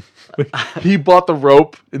 becoming. He bought the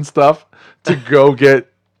rope and stuff to go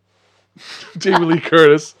get Jamie Lee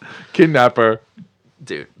Curtis, kidnapper.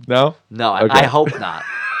 Dude. No? No, Okay. I hope not.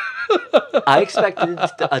 I expected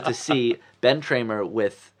to see Ben Tramer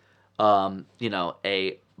with,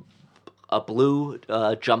 a blue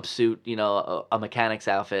jumpsuit, a mechanic's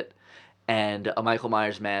outfit, and a Michael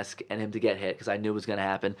Myers mask, and him to get hit because I knew it was going to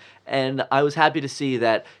happen. And I was happy to see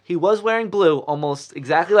that he was wearing blue, almost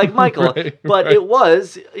exactly like Michael, but it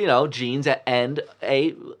was, jeans and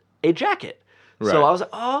a jacket. Right. So I was like,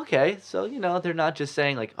 oh, okay. So, they're not just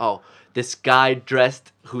saying like, oh, this guy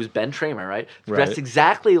dressed, who's Ben Tramer, right? Dressed Right.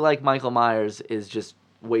 exactly like Michael Myers is just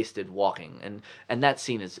wasted walking. And that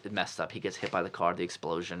scene is messed up. He gets hit by the car, the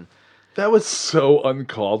explosion. That was so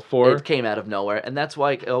uncalled for. It came out of nowhere. And that's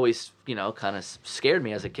why it always, kind of scared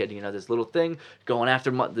me as a kid. This little thing going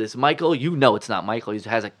after this Michael. It's not Michael. He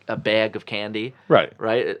has a bag of candy. Right.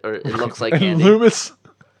 Right? Or it looks like And candy. Loomis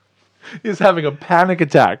is having a panic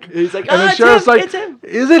attack. He's like, and the it's sheriff's him, like, it's him.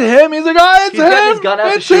 is it him? He's like, it's He's him. got his gun out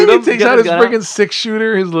to It's shoot him. him. He takes Got out his his gun out. freaking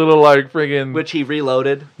 6-shooter, his little freaking. Which he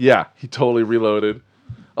reloaded. Yeah, he totally reloaded.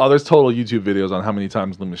 Oh, there's total YouTube videos on how many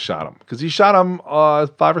times Loomis shot him because he shot him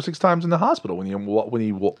 5 or 6 times in the hospital when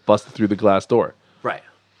he busted through the glass door. Right.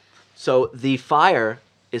 So the fire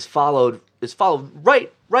is followed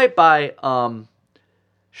right by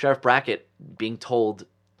Sheriff Brackett being told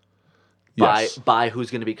Yes. by who's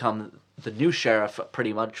going to become the new sheriff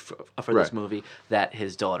pretty much for this Right. movie that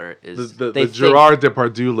his daughter is The they think- Gerard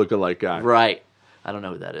Depardieu lookalike guy. Right. I don't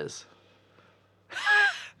know who that is.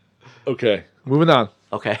 Okay, moving on.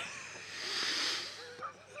 Okay.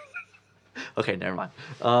 Okay, never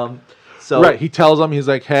mind. So Right, he tells him, he's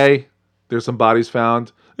like, hey, there's some bodies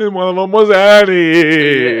found, and one of them was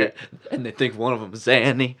Annie. Yeah. And they think one of them is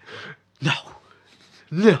Annie. No.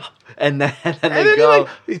 And then And they then go.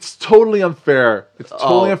 it's totally unfair. It's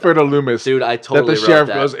totally Oh, unfair to Loomis. dude, I that totally the wrote sheriff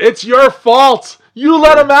that. goes, it's your fault. You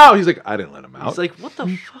let him out. He's like, I didn't let him out. He's like, what the fuck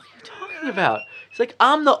are you talking about? He's like,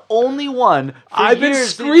 I'm the only one. For I've been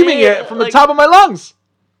years, screaming yeah, it from like- the top of my lungs.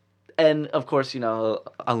 And of course,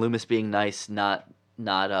 on Loomis being nice, not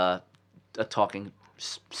talking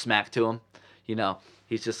smack to him.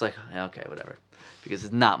 He's just like, okay, whatever, because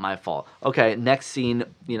it's not my fault. Okay, next scene,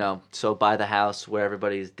 so by the house where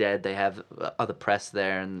everybody's dead, they have other press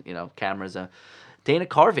there and cameras. Dana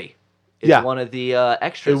Carvey is Yeah. one of the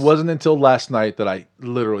extras. It wasn't until last night that I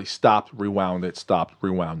literally stopped, rewound it,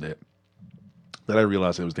 that I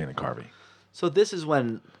realized it was Dana Carvey. So this is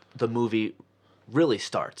when the movie really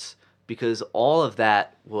starts, because all of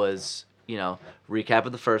that was, recap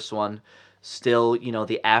of the first one, still,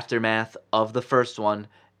 the aftermath of the first one,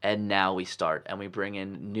 and now we start and we bring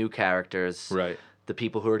in new characters. Right. The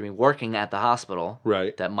people who are going to be working at the hospital.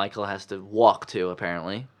 Right. That Michael has to walk to,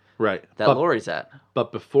 apparently. Right. That but, Laurie's at.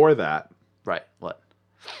 But before that, Right. What?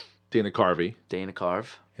 Dana Carvey. Dana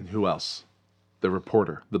Carve. And who else? The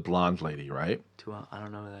reporter, the blonde lady, right? I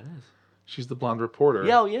don't know who that is. She's the blonde reporter.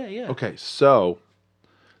 Yeah, yeah. Okay, so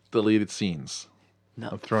deleted scenes. No,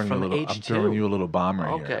 I'm throwing from H2. you a little bomb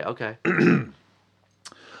right here. Okay.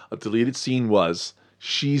 A deleted scene was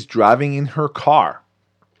she's driving in her car.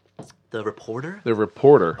 The reporter? The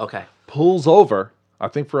reporter Okay. pulls over, I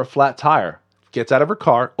think for a flat tire, gets out of her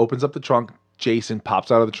car, opens up the trunk. Jason pops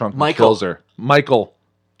out of the trunk and Michael. kills her. Michael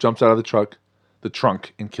jumps out of the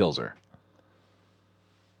trunk and kills her.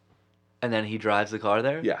 And then he drives the car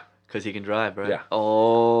there? Yeah. Because he can drive, right? Yeah.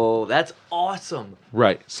 Oh, that's awesome.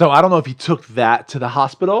 Right. So I don't know if he took that to the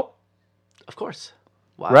hospital, Of course.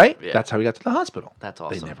 Wow. right? Yeah. That's how he got to the hospital. That's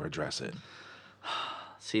awesome. They never address it.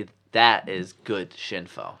 See, that is good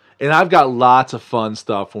shinfo. And I've got lots of fun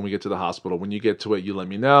stuff when we get to the hospital. When you get to it, you let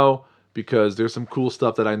me know, because there's some cool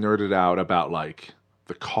stuff that I nerded out about, like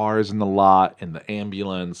the cars in the lot and the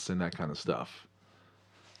ambulance and that kind of stuff.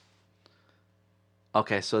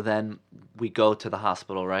 Okay, so then we go to the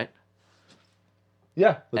hospital, right?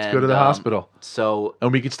 Yeah, let's go And, to the hospital. So,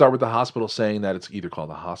 And we could start with the hospital saying that it's either called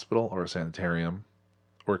a hospital or a sanitarium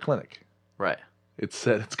or a clinic. right. It's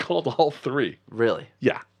said it's called all three. Really?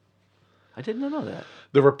 Yeah. I didn't know that.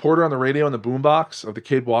 The reporter on the radio in the boombox of the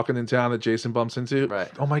kid walking in town that Jason bumps into.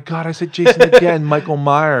 Right. Oh my God, I said Jason again. Michael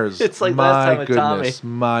Myers. It's like my last time with goodness,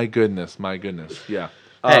 Tommy. My goodness. Yeah.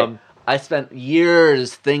 Hey, I spent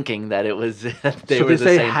years thinking that it was they so were they the say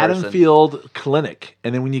same person. Haddonfield Clinic,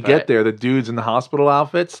 and then when you get Right. there, the dudes in the hospital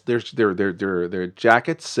outfits, their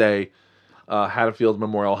jackets say Haddonfield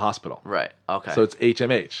Memorial Hospital. Right. Okay. So it's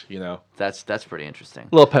HMH, you know. that's pretty interesting.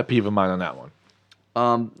 Little pet peeve of mine on that one.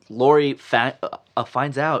 Lori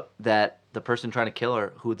finds out that the person trying to kill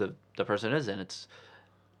her, who the person is, and it's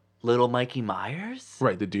little Mikey Myers.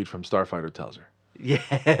 Right, the dude from Starfighter tells her. Yeah.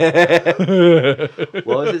 What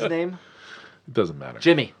was his name? It doesn't matter.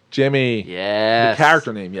 Jimmy. The Yes.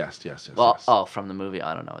 character name, yes. Well, yes. oh, from the movie,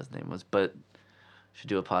 I don't know what his name was, but should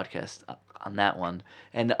do a podcast on that one.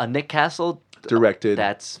 And Nick Castle Directed.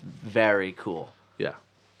 That's very cool. Yeah.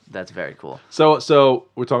 That's very cool. So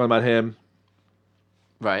we're talking about him.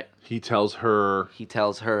 Right. He tells her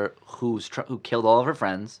who killed all of her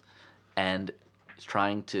friends, and is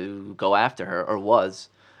trying to go after her, or was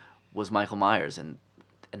Michael Myers, and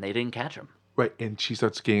they didn't catch him. right, and she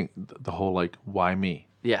starts getting the whole like, why me?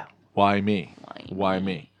 Yeah. Why me? Why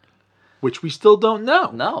me? Which we still don't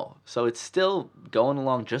know. No. So it's still going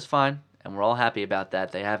along just fine, and we're all happy about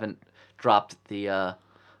that. They haven't dropped the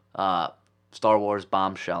Star Wars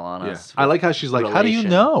bombshell on Yeah. us. I like how she's like, how do you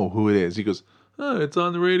relation. know who it is? He goes, oh, it's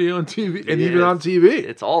on the radio and TV, and Yeah, even on TV.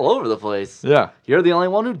 It's all over the place. Yeah. You're the only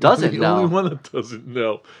one who doesn't the know. only one that doesn't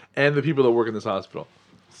know. And the people that work in this hospital.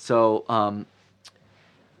 So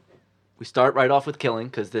we start right off with killing,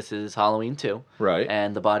 because this is Halloween 2. Right.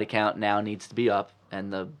 And the body count now needs to be up,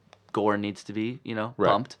 and the gore needs to be, Right.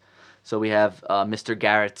 pumped. So we have Mr.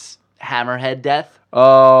 Garrett's hammerhead death.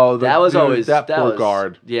 Oh, That was always that that poor was,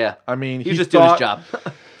 guard. Yeah. I mean, he was just doing his job.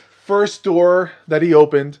 First door that he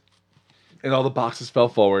opened, and all the boxes fell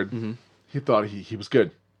forward. Mm-hmm. He thought he was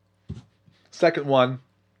good. Second one,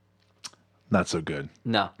 not so good.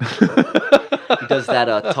 No. He does that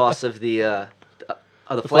toss of the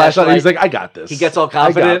flashlight. He's like, I got this. He gets all I got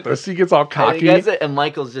confident. this. He gets all And cocky. he gets it, and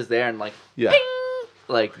Michael's just there and like, Yeah. ping!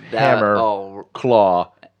 Like that. Hammer, Oh,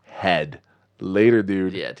 claw, head. Later,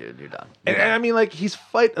 dude. yeah, dude, you're done. And I mean, like, he's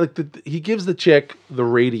he gives the chick the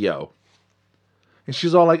radio. And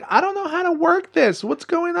she's all like, I don't know how to work this. What's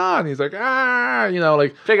going on? He's like,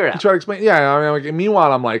 like, Figure it He out. tried to explain. Yeah, I mean, like,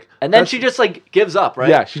 meanwhile, I'm like, And then that's- she just like gives up, right?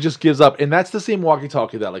 Yeah, she just gives up. And that's the same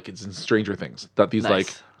walkie-talkie that, like, it's in Stranger Things. That these, Nice.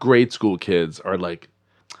 like, grade school kids are, like,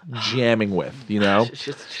 jamming with, you know?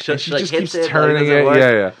 She, And she like, just hits keeps it, turning like, it. doesn't work.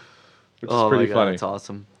 Yeah. Which is Oh pretty my God, funny. that's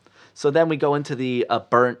awesome. So then we go into the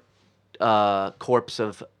burnt corpse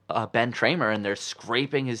of Ben Tramer, and they're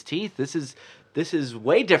scraping his teeth. This is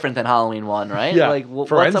way different than Halloween 1, right? Yeah, Like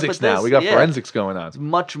what's up forensics with now. this? We got Yeah. forensics going on. It's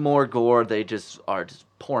much more gore. They just are just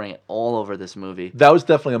pouring it all over this movie. That was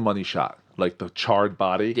definitely a money shot. Like, the charred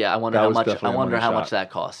body. Yeah, I wonder That how was much. I definitely a wonder money how shot. much that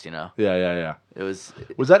cost. You know, Yeah. it was.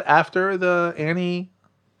 Was that after the Annie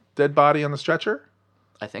dead body on the stretcher?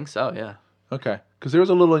 I think so. Yeah. Okay. Because there was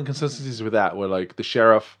a little inconsistencies with that, where, like, the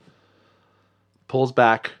sheriff pulls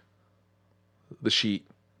back the sheet.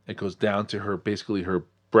 It goes down to basically her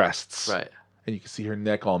breasts. Right. And you can see her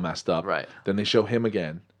neck all messed up. Right. Then they show him again.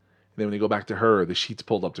 And then when they go back to her, the sheet's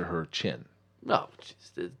pulled up to her chin. No,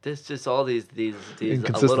 there's just all these little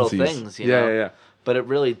Inconsistencies. things. You know? Yeah. But it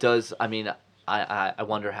really does. I mean, I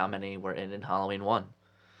wonder how many were in Halloween 1.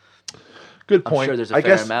 Good point. sure there's a I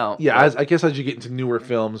fair guess, amount, Yeah, but- I guess as you get into newer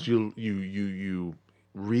films, you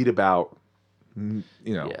read about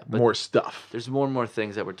Yeah, but- more stuff. There's more and more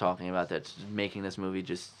things that we're talking about that's making this movie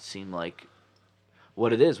just seem like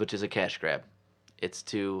what it is, which is a cash grab. It's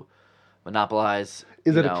to monopolize.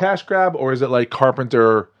 Is it a cash grab, or is it like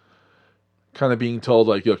Carpenter kind of being told,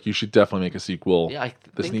 like, look, you should definitely make a sequel. Yeah,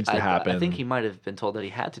 This needs to happen. I think he might have been told that he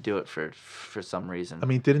had to do it for some reason. I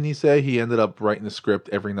mean, didn't he say he ended up writing the script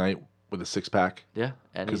every night with a 6-pack yeah,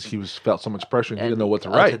 and because he's- felt so much pressure and he and, didn't know what to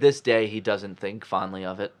To write? this day, he doesn't think fondly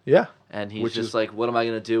of it, Yeah, and he's Which just is- like, "What am I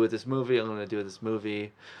going to do with this movie? I'm going to do this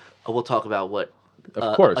movie." We'll talk about what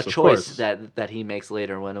Of course, a of choice course. that he makes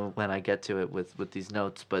later when I get to it with these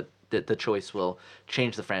notes, but the choice will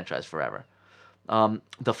change the franchise forever.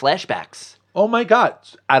 The flashbacks. Oh my God,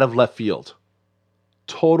 out of left field,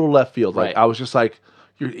 total left field. Like, Right. I was just like,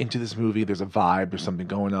 you're into this movie. There's a vibe. There's something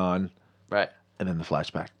going on, Right. and then the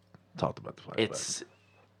flashback. Talked about the flashback.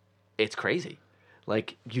 It's crazy.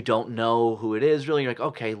 Like, you don't know who it is really. You're like,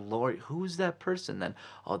 okay, Lori, who's that person then?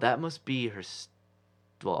 Oh, that must be her.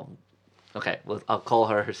 Okay, well, I'll call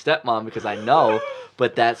her stepmom because I know,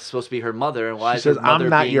 but that's supposed to be her mother. And why She is her says, "I'm mother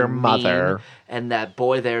not being your mean?" mother. And that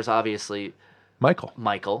boy there's obviously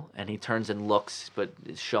Michael. and he turns and looks, but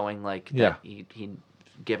it's showing like Yeah. that he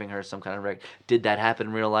giving her some kind of Did that happen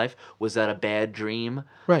in real life? Was that a bad dream?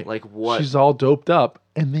 Right. Like what? She's all doped up,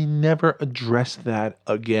 and they never address that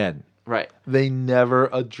again. Right. They never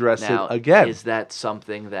address Now, it again. is that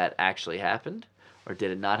something that actually happened? Or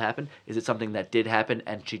did it not happen? Is it something that did happen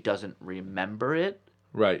and she doesn't remember it?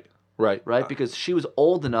 Right. Right. Right? Because she was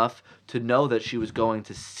old enough to know that she was going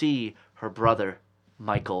to see her brother,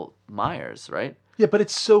 Michael Myers, right? Yeah, but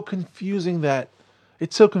it's so confusing that later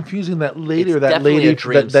It's that definitely lady a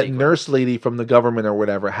dream that sequence. nurse lady from the government or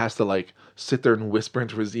whatever has to like sit there and whisper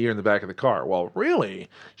into his ear in the back of the car. Well, really,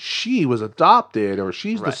 she was adopted, or or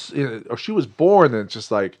she was born, and it's just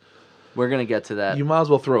like We're going to get to that. you might as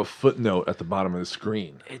well throw a footnote at the bottom of the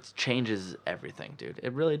screen. It changes everything, dude.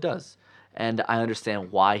 It really does. And I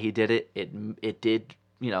understand why he did it. It did,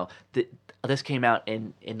 this came out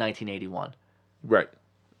in 1981. Right.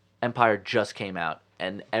 Empire just came out,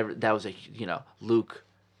 and that was Luke,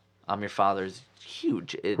 I'm your father's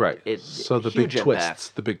huge. Right. So the big huge twists.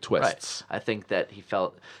 impact. The big twists. Right. I think that he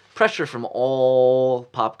felt pressure from all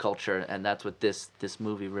pop culture, and that's what this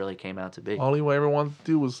movie really came out to be. All he ever wanted to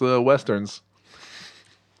do was westerns.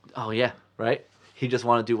 Oh yeah, right. He just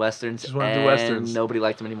wanted to do westerns. Just wanted to do westerns. Nobody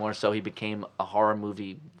liked him anymore, so he became a horror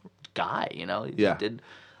movie guy. He Yeah. did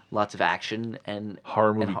lots of action and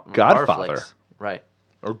Horror movie horror Godfather. flicks. Right.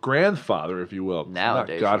 Or grandfather, if you will.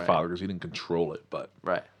 Nowadays, not Godfather, because he didn't control it, but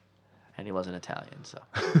Right. And he wasn't Italian, so.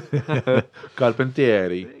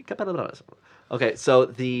 Carpentieri. Okay, so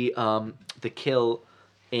the kill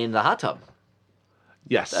in the hot tub.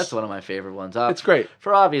 Yes. That's one of my favorite ones. It's great.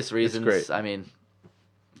 For obvious reasons. great. I mean,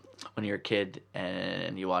 when you're a kid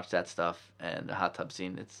and you watch that stuff and the hot tub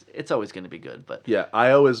scene, it's always going to be good. But Yeah,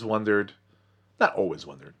 I always wondered, not always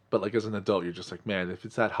wondered, but like as an adult, you're just like, man, if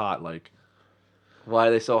it's that hot, like why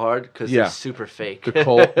are they so hard? Because Yeah. they're super fake. the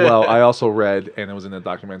cold. Well, I also read, and it was in a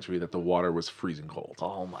documentary, that the water was freezing cold.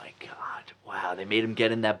 Oh my god! Wow, they made him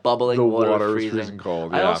get in that bubbling The water, water was freezing. freezing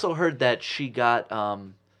cold, I yeah. also heard that she got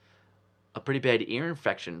a pretty bad ear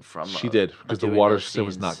infection from. She did, because the doing water those still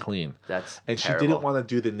was not scenes. clean. That's And she terrible. didn't want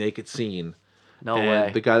to do the naked scene. No and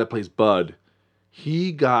way. the guy that plays Bud,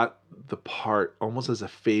 he got the part almost as a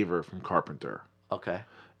favor from Carpenter. Okay.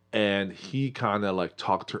 And he kind of like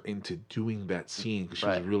talked her into doing that scene because she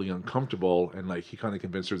was Right. really uncomfortable, and like he kind of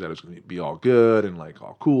convinced her that it was going to be all good and like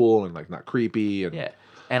all cool and like not creepy. And Yeah,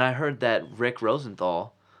 and I heard that Rick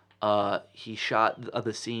Rosenthal, he shot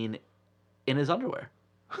the scene in his underwear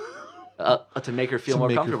to make her feel to more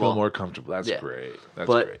make comfortable. her feel more comfortable. That's Yeah. great. That's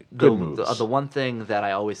but great. Good the, moves. the one thing that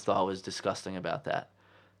I always thought was disgusting about that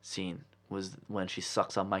scene was when she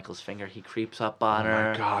sucks on Michael's finger. He creeps up on Oh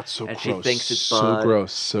her. my god, so and gross. she thinks it's so Bud.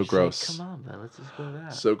 gross. So She's gross. like, come on, man, let's just go to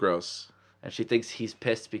that. So gross. And she thinks he's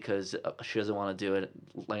pissed because she doesn't want to do it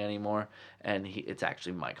anymore, and it's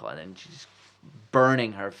actually Michael. And then she's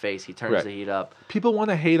burning her face. He turns Right. the heat up People want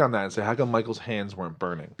to hate on that and say, how come Michael's hands weren't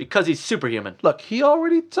burning? because he's superhuman. Look, he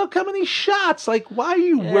already took how many shots? Like, why are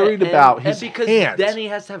you Yeah, worried and- about and his because hands? then he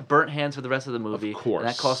has to have burnt hands for the rest of the movie. course. And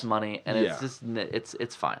that costs money, and Yeah. it's just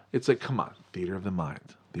it's fine. It's like, come on, theater of the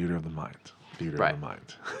mind, theater of the mind, theater Right. of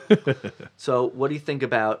the mind. So, what do you think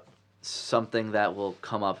about something that will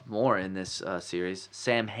come up more in this series?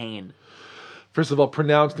 Sam Hain. First of all,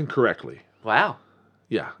 pronounced incorrectly. Wow.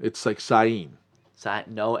 Yeah, it's like Sain.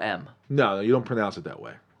 No M. No, you don't pronounce it that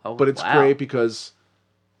way. Oh, But it's wow. great because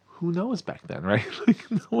who knows back then, right?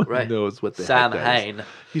 Like, no one Right. knows what the Sam heck that is. Hain.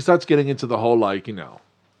 He starts getting into the whole, like,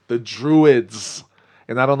 the druids.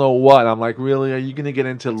 And I don't know what. I'm like, really? Are you going to get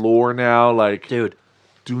into lore now? Like, Dude,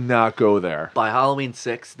 do not go there. by Halloween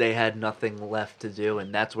 6, they had nothing left to do,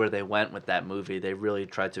 and that's where they went with that movie. They really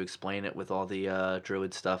tried to explain it with all the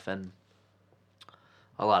druid stuff, and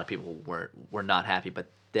a lot of people were not happy, but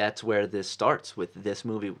that's where this starts with this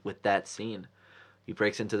movie, with that scene. He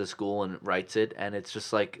breaks into the school and writes it, and it's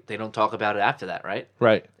just like they don't talk about it after that, right?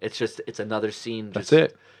 Right. It's another scene. That's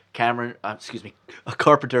just- it. Cameron,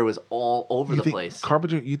 Carpenter was all over the think place.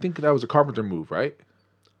 Carpenter, you think that was a Carpenter move, right?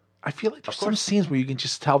 I feel like there's some scenes where you can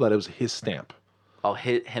just tell that it was his stamp. Oh,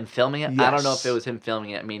 him filming it? I don't know if Yes. it was him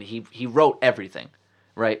filming it. I mean, he wrote everything,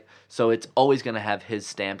 right? So it's always going to have his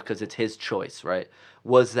stamp because it's his choice, right?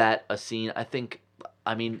 Was that a scene?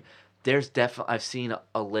 I mean, there's definitely, I've seen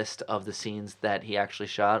a list of the scenes that he actually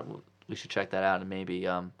shot. We should check that out and maybe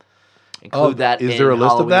include that is in there a list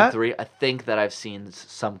of Halloween that? 3. I think that I've seen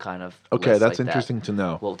some kind of Okay, list that's like that. interesting to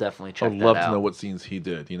know. We'll definitely check I'd that love out. to know what scenes he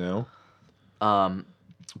did,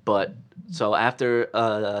 But so after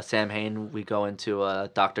Sam Hain, we go into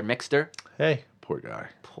Dr. Mixter. Hey, poor guy.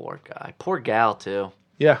 Poor guy. Poor gal, too.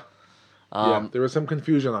 Yeah. Yeah, there was some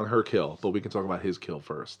confusion on her kill, but we can talk about his kill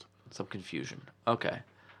first. Some confusion. Okay.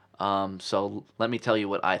 So let me tell you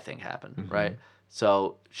what I think happened, right?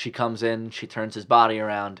 So she comes in, she turns his body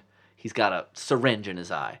around. He's got a syringe in his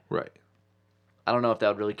eye. Right. I don't know if that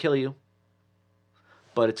would really kill you,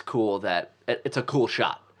 but it's cool that it's a cool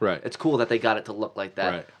shot. Right. It's cool that they got it to look like that.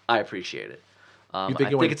 Right. I appreciate it. You I think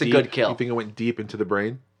think it's deep? a good kill. You think it went deep into the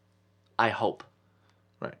brain? I hope.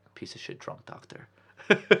 Right. Piece of shit drunk doctor.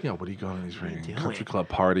 Yeah, what are you going to these freaking doing? country club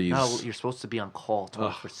parties? No, you're supposed to be on call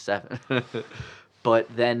 24/7.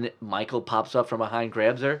 But then Michael pops up from behind,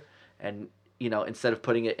 grabs her, and instead of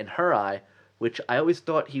putting it in her eye, which I always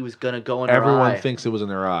thought he was gonna go in her eye. Everyone thinks it was in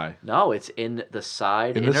her eye. No, it's in the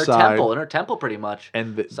side, In in the her side. temple, pretty much,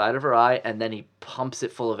 And the- side of her eye, and then he pumps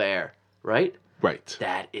it full of air. Right? Right.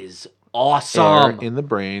 That is Air awesome. in the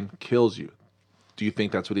brain kills you. Do you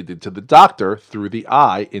think that's what he did to the doctor through the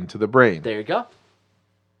eye into the brain? There you go.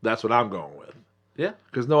 That's what I'm going with. Yeah.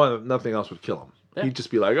 Because nothing else would kill him. Yeah. He'd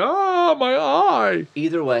just be like, "Ah, my eye."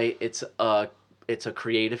 Either way, it's a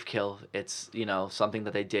creative kill. It's something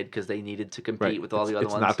that they did because they needed to compete Right. with all the other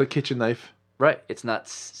it's ones. not the kitchen knife. Right. It's not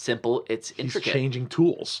simple. It's He's intricate. changing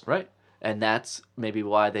tools. Right. And that's maybe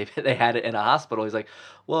why they had it in a hospital. He's like,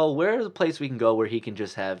 well, where's a place we can go where he can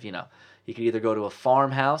just have, he could either go to a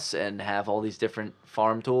farmhouse and have all these different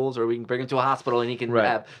farm tools, or we can bring him to a hospital and he can Right.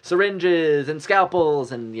 have syringes and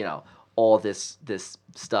scalpels and, all this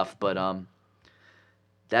stuff. But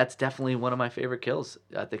that's definitely one of my favorite kills.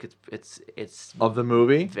 I think it's Of the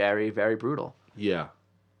movie? very, very brutal. Yeah.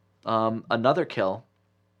 Another kill.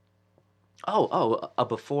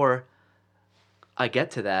 Before I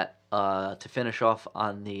get to that, to finish off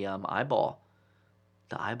on the eyeball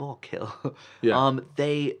kill. Yeah.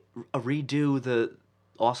 They redo the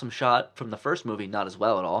awesome shot from the first movie, not as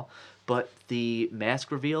well at all, but the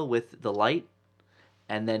mask reveal with the light,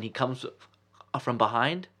 and then he comes from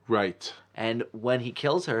behind, Right. and when he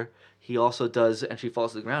kills her, he also does, and she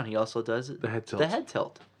falls to the ground. He also does The head tilt. The head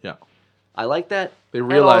tilt. Yeah. I like that. They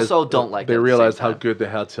realized and also don't like. They it at the realized same how time. good the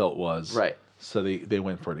head tilt was. Right. So they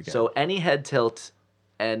went for it again. So any head tilt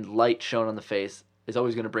and light shown on the face is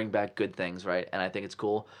always going to bring back good things, right? And I think it's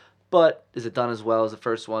cool. But is it done as well as the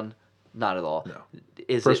first one? Not at all.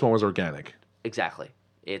 No. First one was organic. Exactly.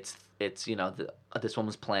 It's this one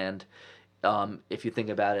was planned. If you think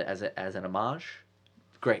about it as an homage,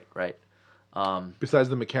 great, right? Besides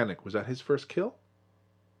the mechanic, was that his first kill?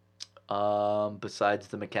 Besides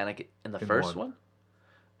the mechanic in the In first one. one,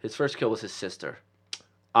 his first kill was his sister.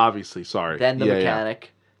 Obviously, sorry. Then the Yeah,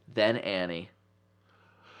 mechanic. Then Annie.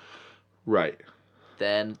 Right.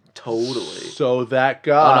 Then totally. So that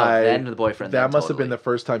guy. then the boyfriend. That then must have been totally. the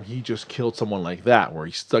first time he just killed someone like that, where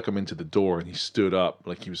he stuck him into the door and he stood up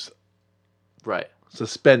like he was Right.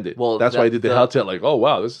 suspended. Well, that's why I did the head tilt. Like, oh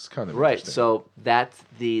wow, this is kind of Right. interesting. So that's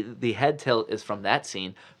the head tilt is from that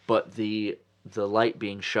scene, but the light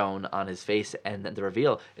being shown on his face and then the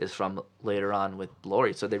reveal is from later on with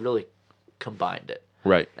Laurie. So they really combined it.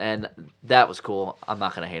 Right. And that was cool. I'm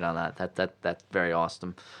not gonna hate on that. That's very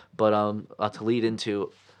awesome. But to lead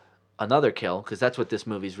into another kill, because that's what this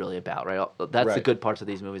movie's really about, right? That's the Right. good parts of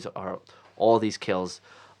these movies are all these kills.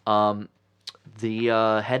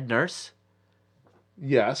 The head nurse,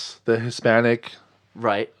 Yes, the Hispanic.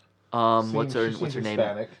 right? What's her Seems name?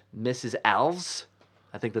 Hispanic. Mrs. Alves.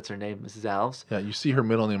 I think that's her name, Mrs. Alves. Yeah, you see her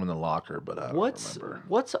middle name in the locker, but I don't remember.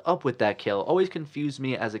 What's up with that kill? Always confused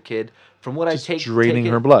me as a kid. From what Just I draining take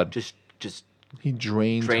it, her blood. Just He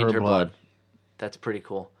drained drained her blood. That's pretty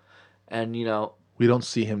cool. And We don't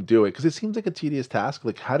see him do it because it seems like a tedious task.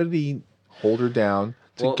 Like, how did he hold her down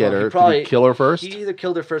to get he her? probably- Did he kill her first? He either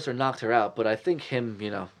killed her first or knocked her out. But I think him,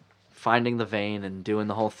 finding the vein and doing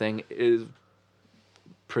the whole thing is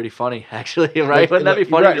pretty funny, actually. Right? Wouldn't that be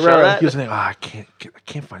funny to show that? He was like, I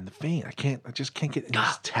can't find the vein. I just can't get. And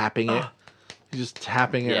he's tapping it. He's just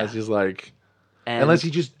tapping it Yeah. as he's like, And, unless he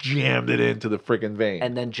just jammed it into the freaking vein.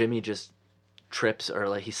 and then Jimmy just trips or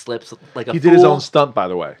like he slips like a he did his fool. own stunt, by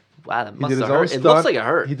the way. Wow, that He must did have his own hurt. stunt. It looks like it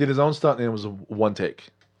hurt. He did his own stunt, and it was a one take.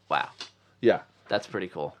 Wow, Yeah. that's pretty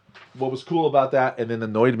cool. What was cool about that, and then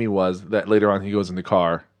annoyed me, was that later on he goes in the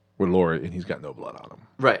car with Lori, and he's got no blood on him.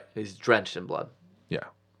 Right, he's drenched in blood. Yeah.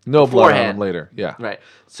 No blood on him Beforehand. later. Yeah. Right.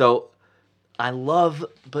 So I love,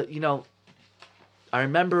 but I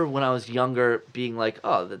remember when I was younger being like,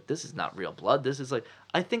 oh, this is not real blood. This is like,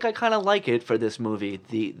 I think I kind of like it for this movie.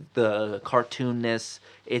 The cartoonness,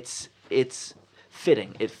 it's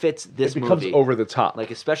fitting. It fits this It becomes movie. over the top. Like,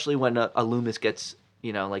 especially when a Loomis gets,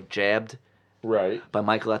 like jabbed right. by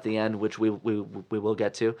Michael at the end, which we will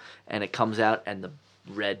get to, and it comes out and the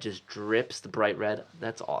red just drips, the bright red.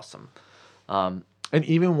 That's awesome. And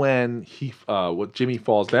even when when Jimmy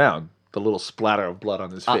falls down, the little splatter of blood on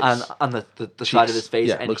his face. on the side of his face,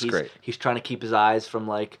 Yeah, and looks he's great. he's trying to keep his eyes from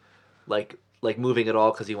like moving at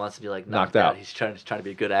all because he wants to be like knocked out. He's trying to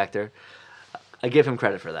be a good actor. I give him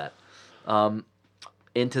credit for that.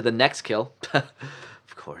 Into the next kill,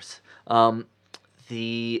 of course.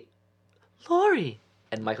 The Laurie,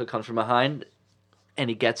 and Michael comes from behind, and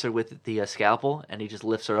he gets her with the scalpel, and he just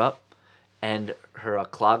lifts her up, and her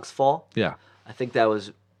clogs fall. Yeah. I think that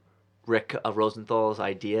was Rick Rosenthal's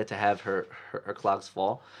idea to have her clogs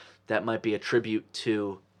fall. That might be a tribute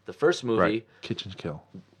to the first movie. Right. Kitchen kill.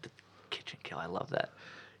 Kitchen kill. I love that.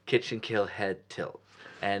 Kitchen kill, head tilt,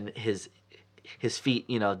 and his feet,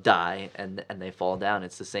 die and they fall down.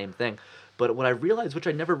 It's the same thing. But what I realized, which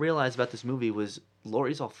I never realized about this movie, was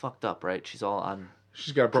Laurie's all fucked up, right? She's all on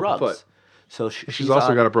She's got a broken drugs. foot. So She's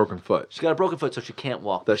also got a broken foot. She's got a broken foot, so she can't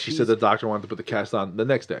walk. That she said the doctor wanted to put the cast on the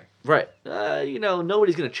next day. Right.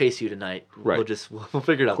 Nobody's gonna chase you tonight. Right. We'll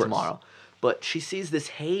figure it out course. tomorrow. But she sees this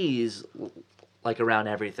haze like around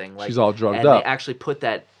everything. Like she's all drugged and up. they actually put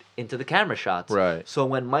that into the camera shots. Right. So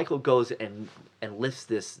when Michael goes and lifts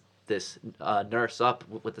this nurse up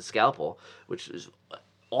with the scalpel, which is an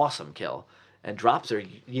awesome kill, and drops her,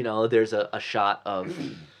 there's a shot of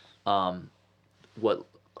what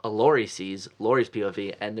Laurie sees, Laurie's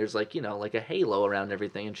POV, and there's like a halo around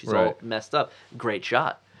everything, and she's all messed up. Great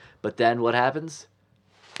shot. But then what happens?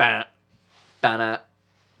 Bah, bah,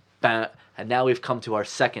 bah, and now we've come to our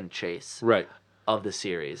second chase Right. of the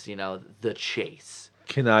series. The chase.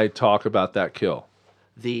 Can I talk about that kill?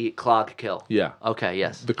 The clog kill. Yeah. Okay,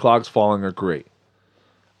 yes. The clogs falling are great.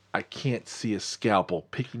 I can't see a scalpel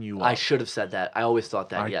picking you up. I should have said that. I always thought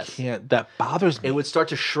that, I yes. can't. That bothers me. It would start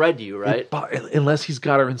to shred you, right? Unless he's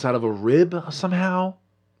got her inside of a rib somehow.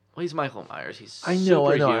 Well, he's Michael Myers. He's I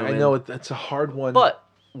know. superhuman. It's a hard one. But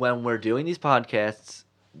when we're doing these podcasts,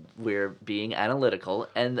 we're being analytical,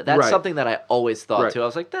 and that's Right. something that I always thought Right. too. I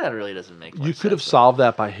was like, that really doesn't make much you sense. could have solved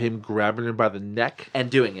that by him grabbing her by the neck, and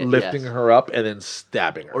doing it, lifting yes. her up, and then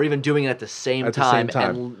stabbing her. Or even doing it at the same At the time, same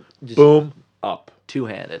time. and just Boom, up.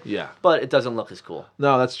 two-handed. Yeah. But it doesn't look as cool.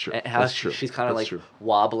 No, that's true. And how That's true. she's kind of That's like true.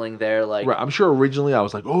 wobbling there, like Right. I'm sure originally I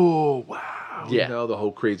was like, oh, wow. Yeah. The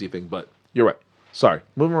whole crazy thing. But you're right. Sorry.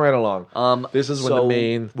 Moving right along. This is when the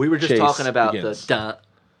main we were just chase talking about begins. the dun,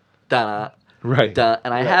 dun, Right. dun,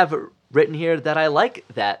 and I Right. have written here that I like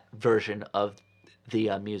that version of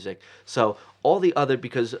the music. So all the other,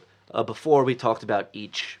 because before we talked about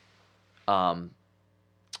each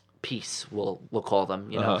piece, we'll call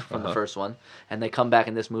them, from the first one, and they come back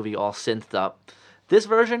in this movie all synthed up. This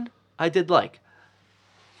version I did like.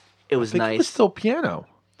 It was I think nice. it was still piano.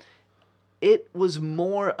 It was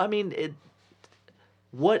more. I mean,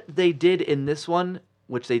 what they did in this one,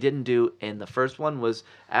 which they didn't do in the first one, was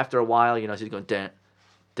after a while, she's going dun,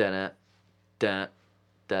 dun, dun,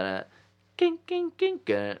 dun, king, king, king,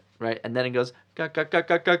 king, right, and then it goes ga, ga, ga,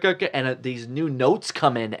 ga, ga, ga, ga, and these new notes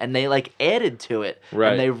come in, and they like added to it,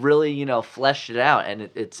 Right. and they really fleshed it out, and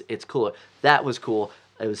it's cooler. That was cool.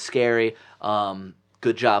 It was scary.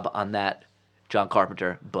 Good job on that, John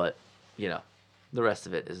Carpenter, but the rest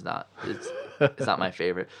of it is not. It's not my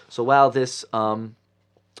favorite. So while this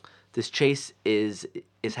chase is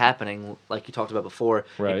happening, like you talked about before,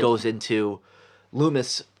 Right. it goes into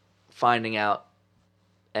Loomis finding out,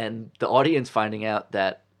 and the audience finding out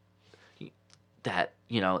that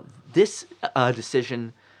this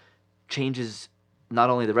decision changes not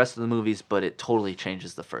only the rest of the movies, but it totally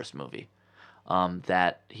changes the first movie.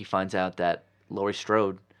 That he finds out that Laurie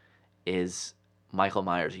Strode is Michael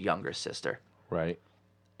Myers' younger sister. Right.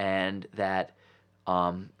 And that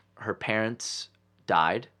her parents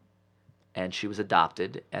died, and she was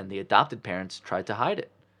adopted, and the adopted parents tried to hide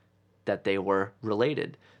it, that they were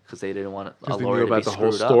related, because they didn't want Because they Laurie knew to be about the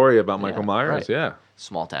whole screwed story up. about Michael Yeah, Myers. right. Yeah.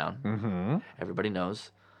 Small town. Mm-hmm. Everybody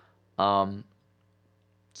knows.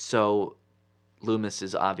 So Loomis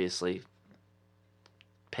is obviously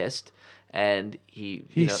pissed, and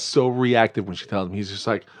He's so reactive when she tells him. He's just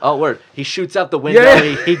like, oh word! He shoots out the window.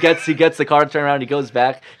 Yeah. He gets the car turned around. He goes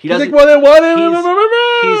back. He he's doesn't. like, what?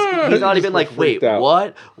 He's not Just even like, wait, freaked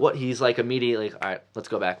out. what? He's like immediately, all right, let's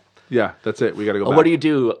go back. Yeah, that's it. We got to go back. What do you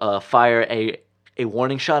do? Fire a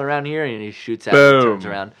warning shot around here, and he shoots out Boom. and turns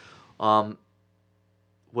around.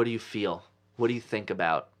 What do you feel? What do you think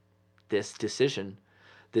about this decision?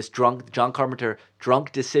 This John Carpenter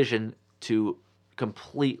drunk decision to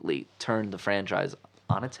completely turn the franchise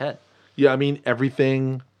on its head. Yeah, I mean,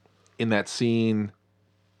 everything in that scene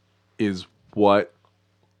is what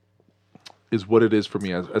it is for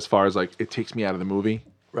me as far as like it takes me out of the movie.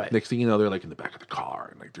 Right. Next thing you know, they're like in the back of the car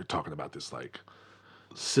and like they're talking about this like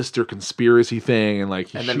sister conspiracy thing and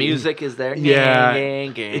like And the music is there. Yeah,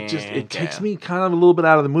 Gang, gang, it gang. takes me kind of a little bit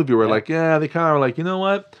out of the movie. Where Yeah. like, yeah, they kind of are like, you know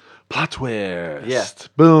what, plot twist. Yeah.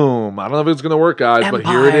 Boom. I don't know if it's gonna work, guys, but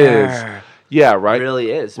here it is. Empire. Yeah, right. It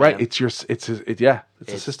really is, right. man. It's a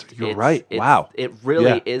sister. You're right. It's- Wow. It really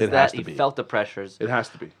Yeah, is it that. has to He be. felt the pressures. It has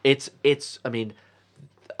to be. It's. I mean,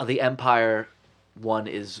 the Empire one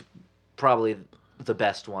is probably the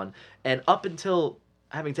best one, and up until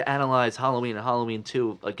having to analyze Halloween and Halloween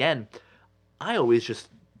 2 again, I always just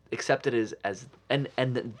accepted it as and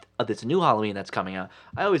this new Halloween that's coming out,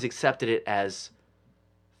 I always accepted it as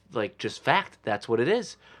like just fact. That's what it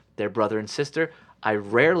is. They're brother and sister. I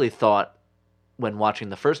rarely thought when watching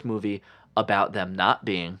the first movie about them not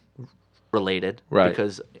being related, Right.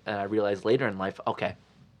 because I realized later in life, okay,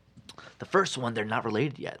 the first one they're not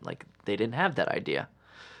related yet. Like they didn't have that idea.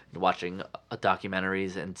 Watching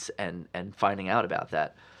documentaries and finding out about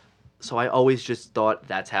that, so I always just thought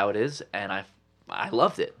that's how it is, and I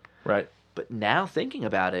loved it. Right. But now thinking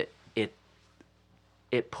about it,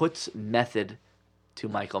 it puts method to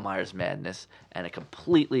Michael Myers' madness, and it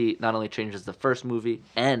completely not only changes the first movie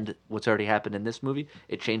and what's already happened in this movie,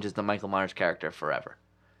 it changes the Michael Myers character forever.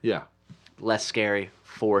 Yeah. Less scary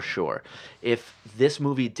for sure. If this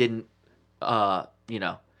movie didn't,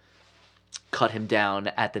 cut him down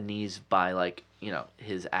at the knees by like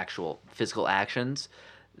his actual physical actions,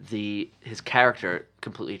 his character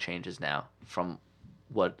completely changes now from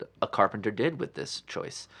what a Carpenter did with this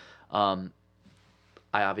choice. I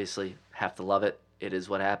obviously have to love it. It is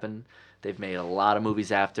what happened. They've made a lot of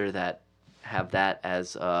movies after that have that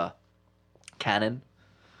as canon,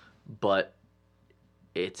 but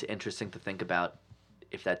it's interesting to think about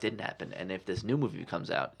if that didn't happen, and if this new movie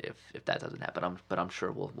comes out, if that doesn't happen. But I'm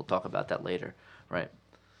sure we'll talk about that later, right?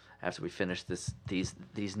 After we finish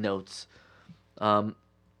these notes.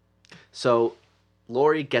 So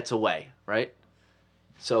Laurie gets away, right?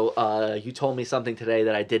 So you told me something today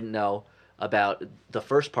that I didn't know about the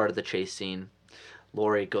first part of the chase scene.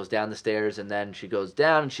 Laurie goes down the stairs, and then she goes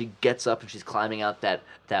down, and she gets up, and she's climbing out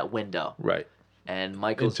that window. Right. And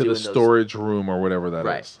Michael's into the doing storage room or whatever that is.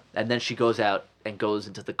 right. And then she goes out and goes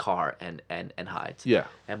into the car and hides. Yeah.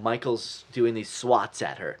 And Michael's doing these swats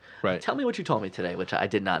at her. Right. Tell me what you told me today, which I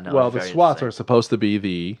did not know. Well, the Very swats are interesting. supposed to be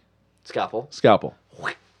the Scalpel. scalpel.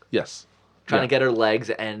 Yes. Trying Yeah. to get her legs,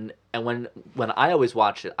 and when I always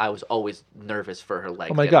watched it, I was always nervous for her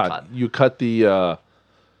legs. Oh my getting God! cut. You cut the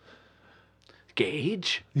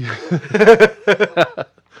Gage?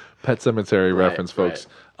 Pet Cemetery Right, reference, folks.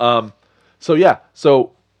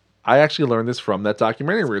 So I actually learned this from that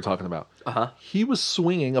documentary we were talking about. Uh-huh. He was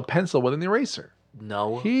swinging a pencil with an eraser.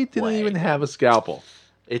 No He didn't way. even have a scalpel.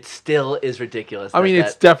 It still is ridiculous. I mean,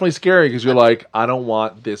 it's definitely scary because you're like, I don't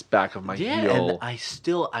want this back of my yeah, heel.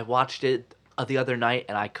 and I watched it the other night,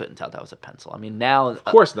 and I couldn't tell that was a pencil. I mean, now... Of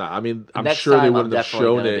course not. I mean, I'm next sure they time, wouldn't I'm have definitely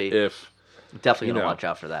shown gonna it be- if... Definitely you going to know. watch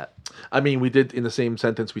out for that. I mean, we did, in the same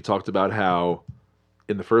sentence, we talked about how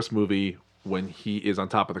in the first movie, when he is on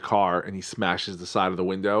top of the car and he smashes the side of the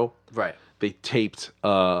window, Right. they taped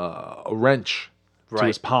a wrench to Right.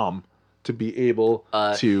 his palm to be able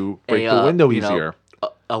to break A, the window you know, easier.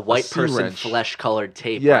 A white C person wrench. flesh-colored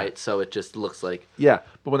tape, Yeah. right? So it just looks like... Yeah,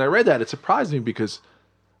 but when I read that, it surprised me because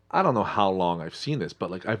I don't know how long I've seen this,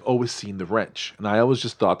 but like I've always seen the wrench, and I always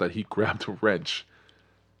just thought that he grabbed a wrench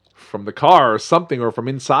from the car or something, or from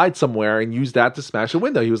inside somewhere, and used that to smash a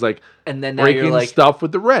window. He was like And then now breaking you're like, stuff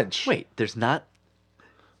with the wrench. wait, there's not...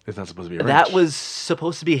 It's not supposed to be a wrench. That was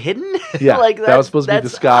supposed to be hidden? Yeah, like that was supposed to be that's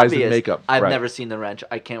disguised in obvious. makeup, I've right. never seen the wrench.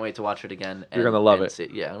 I can't wait to watch it again. You're gonna love it. See.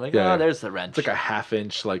 Yeah, I'm like, Yeah, oh, yeah. there's the wrench. It's like a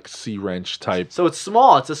half-inch like C wrench type. So it's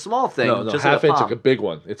small. It's a small thing. No, just half like a inch, palm. like a big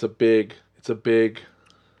one. It's a big.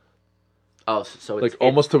 Oh, so it's Like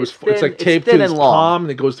almost to his. thin, It's like taped to thin his and long. palm,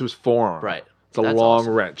 and it goes to his forearm. Right. It's a That's long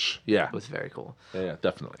awesome. wrench. Yeah. It was very cool. Yeah,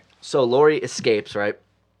 definitely. So Laurie escapes, right?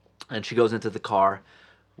 And she goes into the car,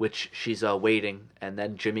 which she's waiting, and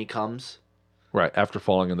then Jimmy comes Right after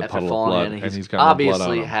falling in the after puddle of falling blood, in, and he's got no blood on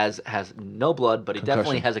obviously him. has no blood, but he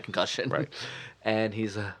definitely Concussion. has a concussion. Right. And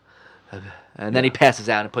he's and then he passes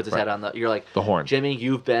out and puts his Right. head on the. You're like The horn. Jimmy.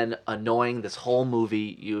 You've been annoying this whole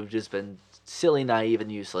movie. You've just been silly, naive, and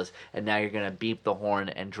useless, and now you're gonna beep the horn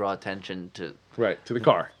and draw attention to Right to the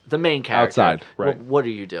car. the main character. Outside, right. What are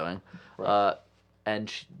you doing? Right.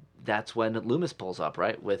 And that's when Loomis pulls up,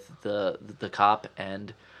 right, with the cop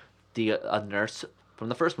and the a nurse from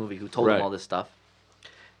the first movie who told Right. him all this stuff.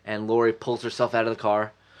 And Laurie pulls herself out of the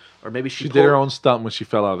car, or maybe She did her own stunt when she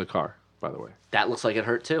fell out of the car. By the way. That looks like it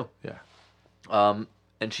hurt too. Yeah.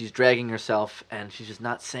 And she's dragging herself, and she's just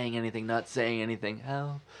not saying anything.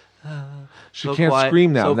 Help. She So can't quiet,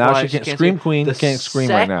 scream now. so Now quiet, she can't scream. Queen The can't scream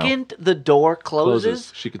right now. second the door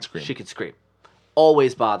closes, She can scream. she could scream.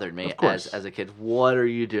 Always bothered me Of course. as a kid. What are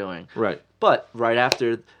you doing? Right. But right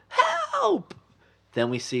after, help! Then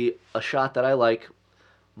we see a shot that I like.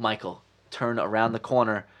 Michael turn around the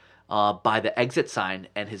corner by the exit sign,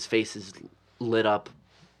 and his face is lit up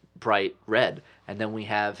bright red. And then we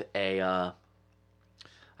have a,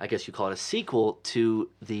 I I guess you call it a sequel to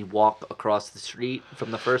the walk across the street from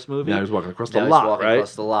the first movie. Now he's walking across the Now he's lot, walking right?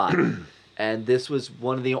 across the lot. And this was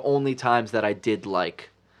one of the only times that I did like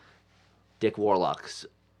Dick Warlock's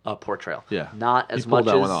portrayal. Yeah. Not as He pulled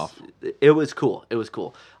much that as one off. It was cool. It was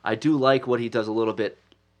cool. I do like what he does a little bit,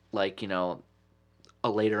 like, you know,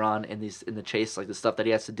 later on in the chase, like the stuff that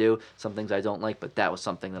he has to do. Some things I don't like, but that was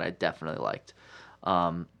something that I definitely liked.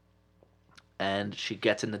 And she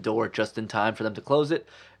gets in the door just in time for them to close it.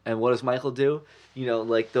 And what does Michael do? You know,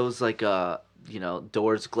 like those you know,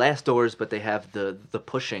 doors, glass doors, but they have the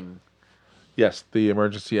pushing. Yes, the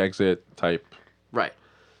emergency exit type Right.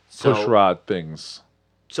 push rod things.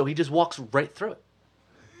 So he just walks right through it.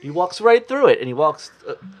 He walks right through it, and he walks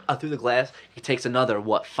through the glass. He takes another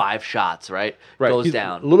 5 shots, right? Right. Goes He's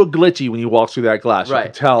down. a little glitchy when he walks through that glass. Right.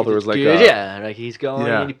 You can tell He there was just- like a... yeah, like he's going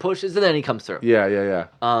Yeah. and he pushes and then he comes through. Yeah.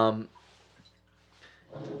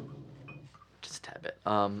 Just a tad bit.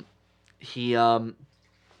 He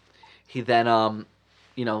then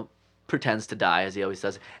you know, pretends to die as he always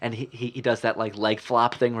does, and he does that like leg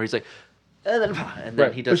flop thing where he's like, and then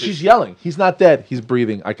Right. he does. But she's yelling. He's not dead. He's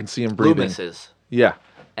breathing. I can see him breathing. Loomis is. Yeah.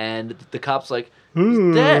 And the cop's like, he's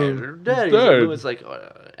dead. He's Dead. dead. Loomis like,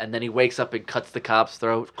 and then he wakes up and cuts the cop's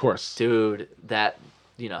throat. Of course. Dude, that,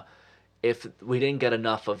 you know, if we didn't get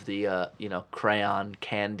enough of the, you know, crayon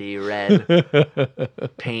candy red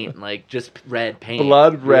paint, like just red paint.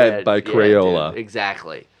 Blood red by Crayola. Dude,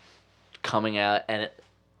 exactly. Coming out, and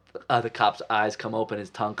the cop's eyes come open, his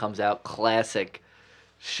tongue comes out. Classic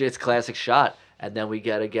shot. And then we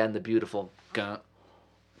get again the beautiful gonna.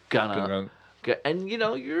 And you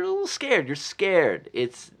know, you're a little scared. You're scared.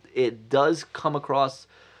 It does come across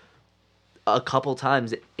a couple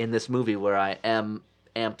times in this movie where I am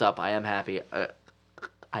amped up. I am happy.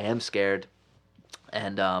 I am scared.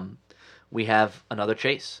 And we have another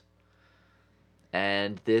chase.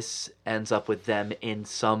 And this ends up with them in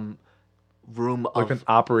some room Like of an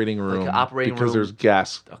operating room. because room. there's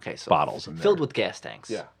gas so bottles in there. filled with gas tanks.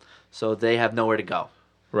 Yeah. So they have nowhere to go.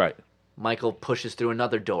 Right. Michael pushes through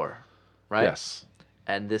another door, right? Yes.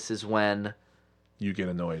 And this is when... You get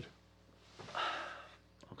annoyed.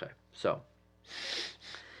 Okay, so...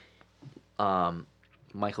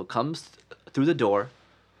 Michael comes through the door.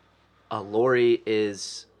 Lori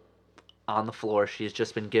is on the floor. She's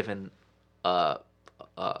just been given a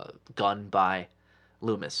gun by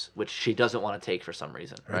Loomis, which she doesn't want to take for some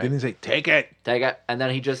reason. Right? Didn't he say, take it? Take it, and then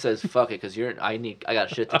he just says, "Fuck it," because I got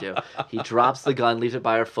shit to do. He drops the gun, leaves it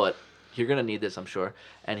by her foot. You're gonna need this, I'm sure.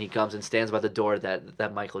 And he comes and stands by the door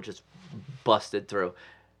that Michael just busted through,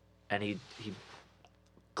 and he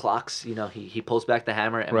clocks. You know, he pulls back the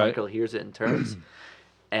hammer, and Right. Michael hears it and turns,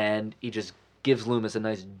 and he just gives Loomis a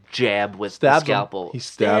nice jab with Stabs the him. scalpel. He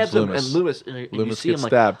stabs him, Loomis. and Loomis, and you Loomis see gets him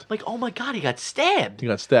stabbed. like, oh my god, he got stabbed. He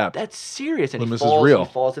got stabbed. That's serious. And Loomis he is falls, real.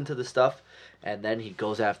 He falls into the stuff, and then he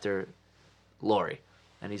goes after Lori,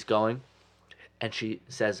 and he's going, and she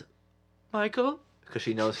says, "Michael," because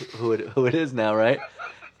she knows who it is now, right?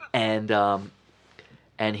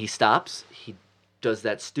 And he stops. He does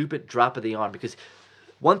that stupid drop of the arm, because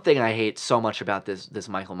one thing I hate so much about this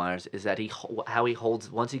Michael Myers is that how he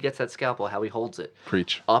holds, once he gets that scalpel, how he holds it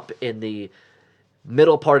Preach. up in the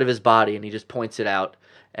middle part of his body, and he just points it out.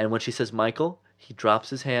 And when she says Michael, he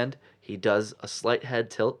drops his hand. He does a slight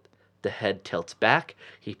head tilt. The head tilts back.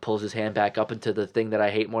 He pulls his hand back up into the thing that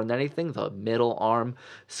I hate more than anything, the middle arm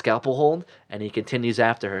scalpel hold, and he continues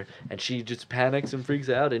after her. And she just panics and freaks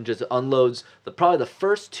out and just unloads probably the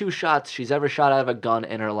first 2 shots she's ever shot out of a gun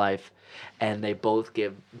in her life. And they both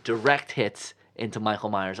give direct hits into Michael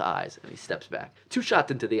Myers' eyes, and he steps back. 2 shots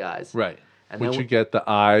into the eyes. Right. And Which then you get the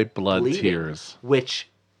eye blood bleeding, tears. which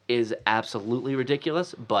is absolutely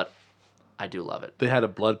ridiculous, but I do love it. They had a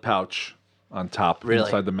blood pouch on top Really?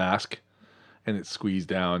 inside the mask, and it squeezed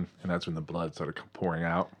down, and that's when the blood started pouring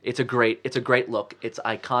out. It's a great look. It's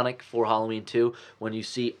iconic for Halloween 2 when you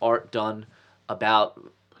see art done about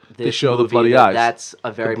this They show the movie, bloody eyes. That's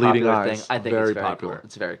a very The bleeding popular eyes. thing. I think Very it's very popular. cool.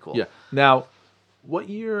 It's very cool. Yeah. Now, what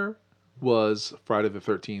year was Friday the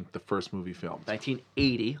 13th, the first movie filmed?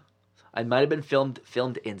 1980. I might have been filmed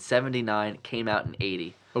in 79, came out in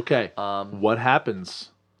 80. Okay. What happens?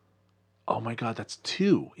 Oh my God, that's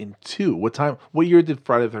 2 in 2. What year did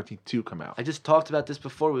Friday the 13th 2 come out? I just talked about this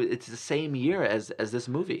before. It's the same year as this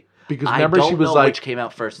movie. Because I remember don't she was know like, which came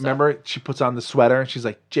out first. Though. remember she puts on the sweater and she's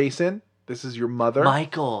like, Jason, this is your mother.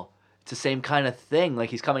 Michael. It's the same kind of thing. Like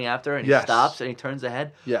he's coming after her and he Yes. stops and he turns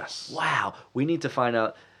ahead. Yes. Wow. We need to find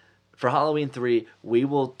out. For Halloween 3, we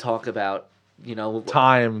will talk about, you know,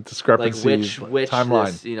 Time like discrepancies. which timeline.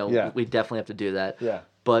 this, you know, Yeah. we definitely have to do that. Yeah.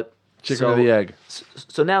 But Chicken or the egg.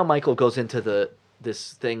 So now Michael goes into the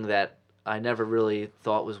this thing that I never really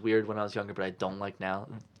thought was weird when I was younger, but I don't like now.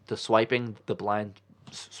 The swiping, the blind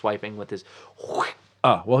swiping with his.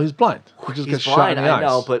 Oh, well, he's blind. He just He's gets shot blind, in the I eyes.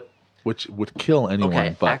 know, but Which would kill anyone.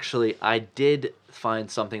 okay. But Actually, I did find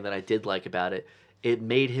something that I did like about it. It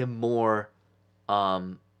made him more.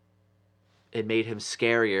 It made him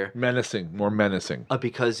scarier menacing, more menacing.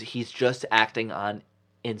 because he's just acting on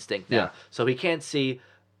instinct now. Yeah. So he can't see,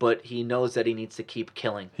 but he knows that he needs to keep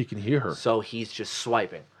killing. He can hear her. So he's just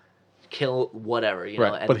swiping. Kill whatever, you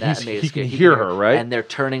know. Right, And but that he made it can scary. hear her, right? And they're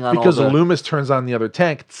turning on Because all the... Loomis turns on the other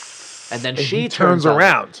tank. And then he she turns on,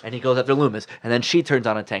 around. and he goes after Loomis, and then she turns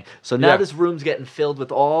on a tank. So now Yeah. this room's getting filled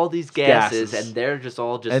with all these gases, Gases. and they're just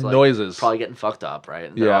all just And like, noises. probably getting fucked up, right?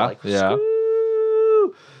 And they're Yeah, all like, yeah.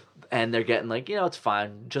 "Screw!" And they're getting like, it's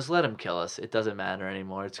fine, just let him kill us. It doesn't matter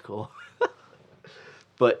anymore. It's cool.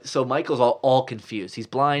 But so Michael's all confused. He's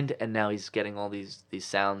blind, and now he's getting all these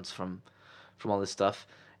sounds from all this stuff.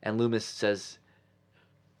 And Loomis says,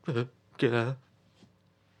 "Get out."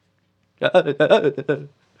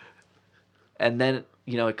 And then,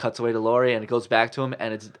 it cuts away to Laurie, and it goes back to him,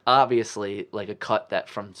 and it's obviously like a cut that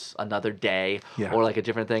from another day Yeah. or like a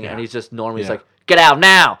different thing, Yeah. and he's just normally he's Yeah. like, "Get out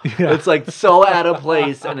now!" Yeah. It's like so out of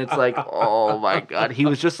place, and it's like, oh my god, he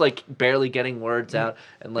was just like barely getting words out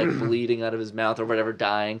and like bleeding out of his mouth or whatever,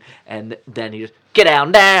 dying, and then he just, "Get out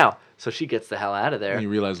now!" So she gets the hell out of there. And you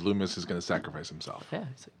realize Loomis is going to sacrifice himself. Yeah,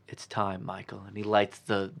 he's like, "It's time, Michael," and he lights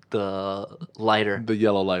the lighter, The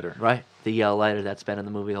yellow lighter. right? The yellow lighter that's been in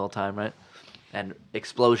the movie the whole time, right? And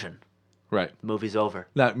explosion. Right. Movie's over.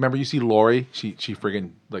 Now, remember you see Laurie? She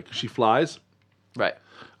friggin' she flies. Right.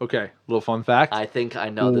 Okay, little fun fact. I think I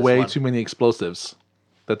know this Way one. too many explosives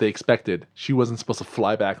that they expected. She wasn't supposed to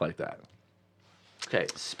fly back like that. Okay,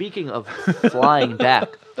 speaking of flying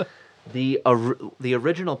back, the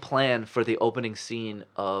original plan for the opening scene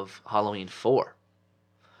of Halloween 4,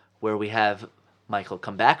 where we have Michael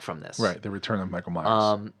come back from this. Right, the return of Michael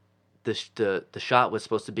Myers. The shot was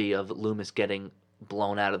supposed to be of Loomis getting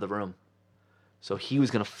blown out of the room. So he was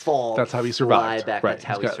gonna fall. That's how he fly survived. back. Right. That's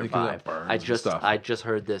how He's he got- he got survived. burns I and just stuff. I just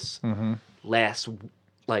heard this Mm-hmm. last,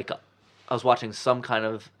 like, I was watching some kind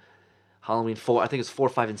of Halloween 4, I think it's 4,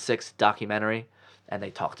 5, and 6 documentary, and they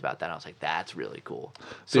talked about that. I was like, that's really cool.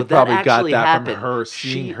 So They probably that got actually that happened. from her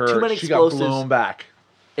seeing Too her. many She got explosives. blown back.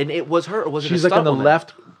 And it was her, or was it She's a like on stunt the woman?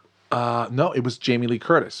 left. No, it was Jamie Lee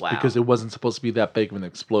Curtis Wow. because it wasn't supposed to be that big of an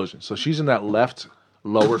explosion. So she's in that left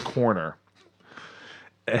lower corner,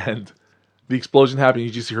 and the explosion happened. You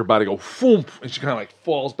just see her body go boom, and she kind of like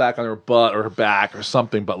falls back on her butt or her back or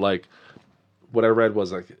something. But like, what I read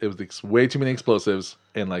was like it was way too many explosives,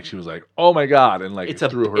 and like she was like, "Oh my god!" and like It's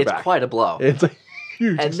it threw her back. quite a blow. It's a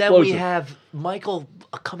huge And explosion. then we have Michael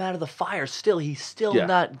come out of the fire. Still, he's still Yeah.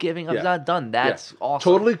 not giving up. Yeah. He's not done. That's Yeah.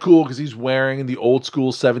 awesome. Totally cool because he's wearing the old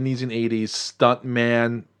school 70s and 80s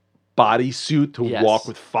stuntman bodysuit to Yes. walk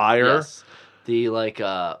with fire. Yes. The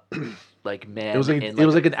like man. It was like in, it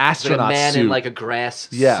was like an it's like astronaut a man suit. in like a grass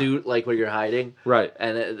Yeah. suit, like where you're hiding. Right.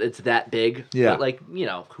 And it's that big. Yeah. But like,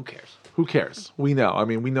 who cares? Who cares? We know. I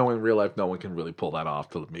mean, we know in real life no one can really pull that off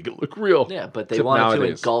to make it look real. Yeah, but they Except wanted to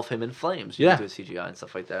nowadays. engulf him in flames. Yeah. Do a CGI and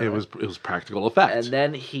stuff like that. It right? was practical effect. And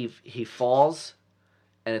then he falls,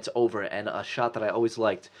 and it's over. And a shot that I always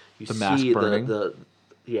liked. You The mask see burning. the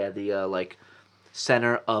like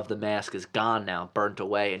center of the mask is gone now, burnt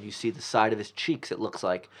away, and you see the side of his cheeks. It looks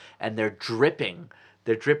like, and they're dripping.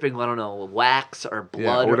 They're dripping. I don't know, wax or yeah,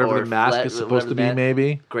 blood or whatever or the mask fle- is supposed whatever to the be, ma-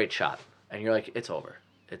 maybe. Great shot, and you're like, it's over.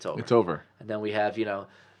 It's over. It's over. And then we have,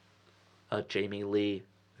 Jamie Lee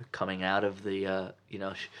coming out of the,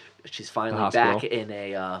 she's finally hospital. back in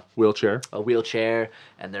a Wheelchair. wheelchair,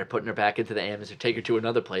 and they're putting her back into the ambulance to take her to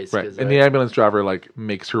another place. Right. 'cause, And the ambulance driver like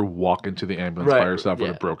makes her walk into the ambulance by Right, herself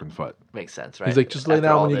with yeah. a broken foot. makes sense, right? He's like, just lay After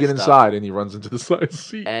down all when you this get stuff. inside, and he runs into the side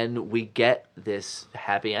seat. And we get this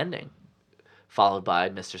happy ending, followed by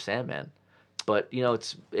Mr. Sandman. But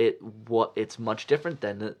it's much different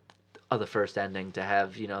than the first ending to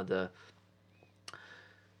have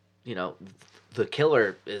the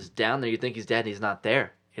killer is down there. You think he's dead, and he's not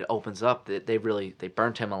there. It opens up. They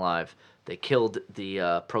burnt him alive. They killed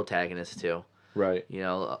the protagonist too. Right.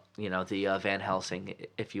 The Van Helsing,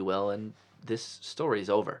 if you will. And this story's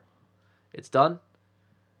over. It's done.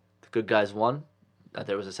 The good guys won.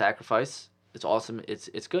 There was a sacrifice. It's awesome.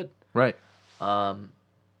 It's good. Right. A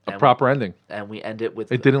And proper ending. And we end it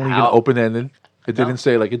with It didn't leave it how- open ended. It No. didn't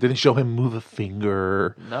say it didn't show him move a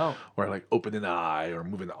finger No, or like open an eye or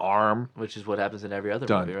move an arm. which is what happens in every other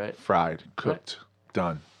Done. movie, right? Fried. Cooked.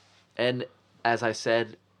 Done. And as I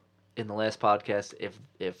said in the last podcast,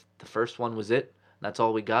 if the first one was it, that's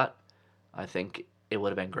all we got, I think it would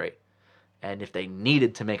have been great. And if they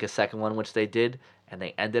needed to make a second one, which they did, and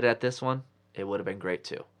they ended at this one, it would have been great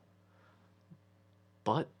too.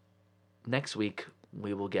 But next week,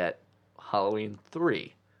 we will get Halloween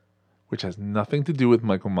 3 Which has nothing to do with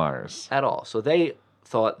Michael Myers. at all. So they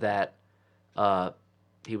thought that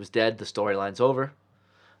he was dead, the storyline's over.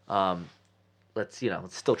 Let's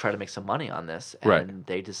still try to make some money on this. And Right.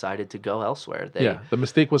 they decided to go elsewhere. The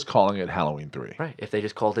mistake was calling it Halloween 3. Right. If they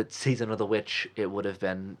just called it Season of the Witch, it would have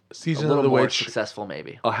been Season a of little the more Witch. successful,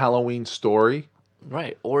 maybe. A Halloween story.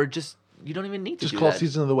 Right. Or just, you don't even need to Just do call that.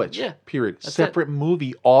 Season of the Witch. Yeah. Period. That's Separate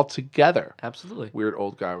movie altogether. Absolutely. Weird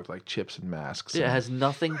old guy with like chips and masks. Yeah, it and- has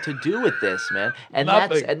nothing to do with this, man. And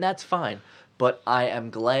Nothing. that's fine. But I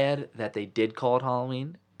am glad that they did call it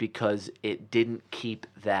Halloween because it didn't keep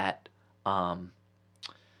that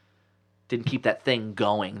thing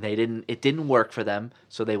going. It didn't work for them,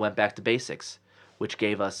 so they went back to basics, which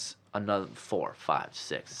gave us another 4, 5,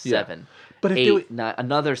 6, Yeah. 7, But if they 8, would- 9,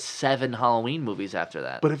 another 7 Halloween movies after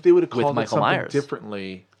that. But if they would have with called it Michael something Myers.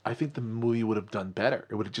 differently, I think the movie would have done better.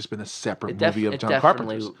 It would have just been a separate It def- movie of it John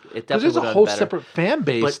definitely- Carpenter's. it Because definitely there's would a have whole been better. separate fan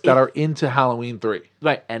base But that if- are into Halloween 3.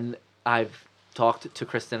 Right, and I've talked to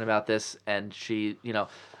Kristen about this, and she,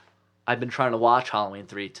 I've been trying to watch Halloween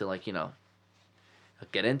 3 to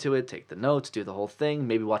get into it, take the notes, do the whole thing,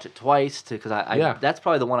 maybe watch it twice because Yeah. that's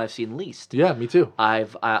probably the one I've seen least. Yeah, me too. I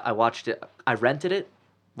watched it. I rented it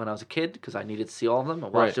when I was a kid because I needed to see all of them. I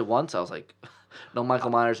watched Right. it once. I was like, no Michael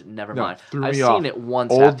Myers, never No, mind. threw I've me seen off. it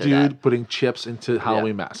once Old after dude that. putting chips into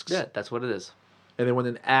Halloween masks. Yeah, that's what it is. And then when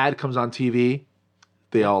an ad comes on TV,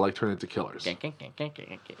 they all like turn into killers.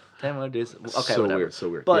 10 more days. Okay, So whatever. weird, so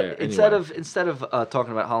weird. But Yeah, instead anyway. of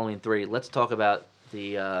talking about Halloween 3, let's talk about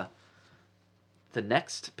the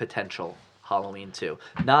next potential Halloween 2.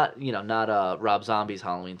 Not Rob Zombie's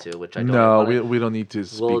Halloween 2, which I don't No, wanna- we don't need to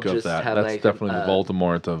speak We'll of just that. have, That's like, definitely the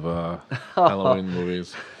Voldemort of Halloween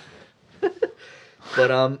movies.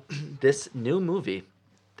 But this new movie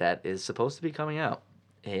that is supposed to be coming out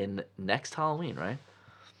in next Halloween, right?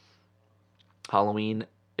 Halloween.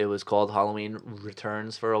 It was called Halloween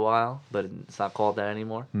Returns for a while, but it's not called that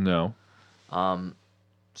anymore. No.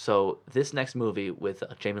 So this next movie with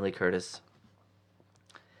Jamie Lee Curtis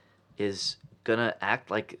is gonna act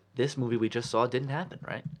like this movie we just saw didn't happen,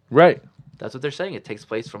 right? Right. That's what they're saying. It takes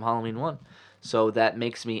place from Halloween 1. So that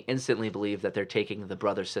makes me instantly believe that they're taking the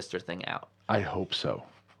brother-sister thing out. I hope so.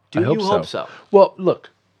 Do I hope you hope so? Well,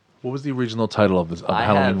 look. What was the original title of this of I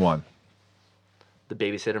Halloween have- 1? The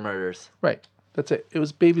Babysitter Murders. Right. That's it. It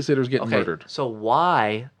was babysitters getting Okay, murdered. so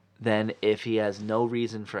why then, if he has no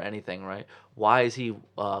reason for anything, right? Why is he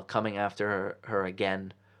coming after her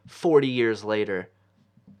again 40 years later?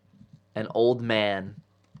 An old man,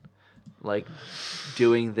 like,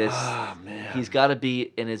 doing this. Ah, man. He's got to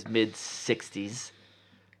be in his mid-60s.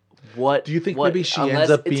 What Do you think what- maybe she unless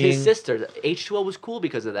ends up it's being- his sister? H2O was cool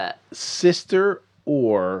because of that. Sister,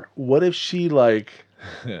 or what if she like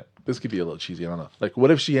this could be a little cheesy, I don't know. Like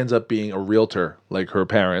what if she ends up being a realtor like her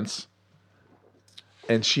parents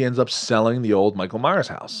and she ends up selling the old Michael Myers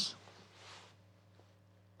house.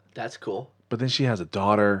 That's cool. But then she has a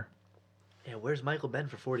daughter. Yeah, where's Michael been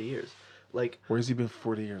for 40 years? Like, Where's he been for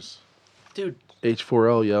 40 years? dude,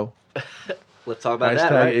 H4O, yo. let's talk about Hashtag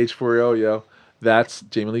that, right? H4O, yo. That's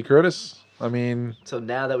Jamie Lee Curtis. I mean, So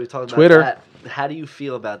now that we've talked Twitter. about that, how do you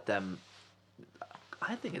feel about them?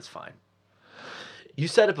 I think it's fine. You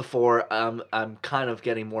said it before. I'm kind of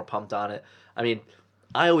getting more pumped on it. I mean,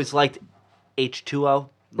 I always liked H2O.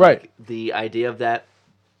 Right. The idea of that,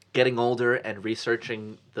 getting older and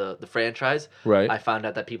researching the franchise. Right. I found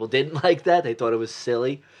out that people didn't like that. They thought it was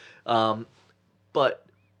silly. But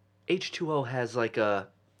H2O has like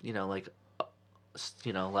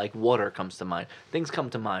like water comes to mind. Things come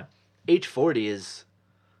to mind. H40 is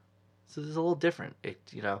a little different.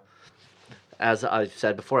 As I've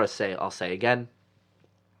said before, I'll say again.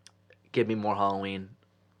 Give me more Halloween.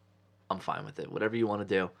 I'm fine with it. Whatever you want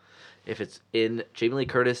to do. If it's in Jamie Lee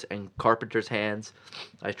Curtis and Carpenter's hands,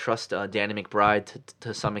 I trust Danny McBride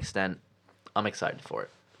to some extent. I'm excited for it.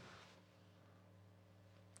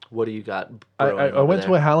 What do you got? I went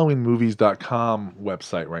to a HalloweenMovies.com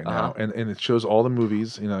website right now, Uh-huh. and it shows all the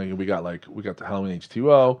movies. You know, we got the Halloween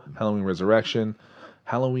H2O, Halloween Resurrection,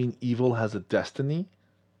 Halloween Evil Has a Destiny.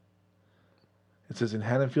 It says in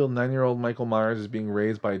Haddonfield, 9-year-old Michael Myers is being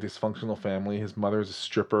raised by a dysfunctional family. His mother is a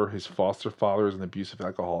stripper, his foster father is an abusive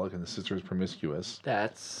alcoholic, and his sister is promiscuous.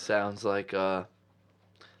 That sounds like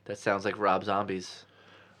Rob Zombie's.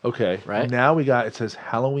 Okay, Right. now it says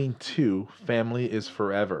Halloween 2, Family is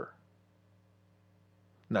Forever.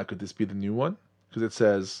 Now, could this be the new one? Because it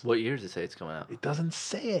says, What year does it say it's coming out? it doesn't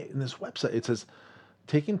say it in this website. It says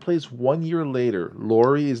taking place 1 year later,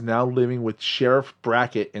 Laurie is now living with Sheriff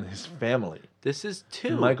Brackett and his family. This is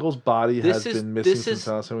 2. Michael's body This has is- been missing this since is-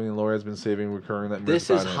 Halloween, and Laurie has been saving recurring that This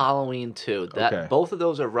is Halloween 2. Okay. Both of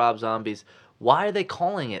those are Rob Zombies. Why are they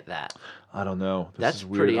calling it that? I don't know. That's is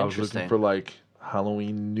weird. pretty I was looking interesting. for like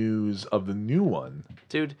Halloween news of the new one.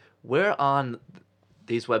 Dude, we're on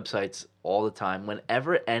these websites all the time.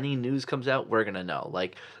 Whenever any news comes out, we're going to know.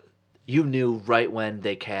 Like, you knew right when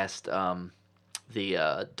they cast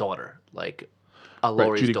the daughter, like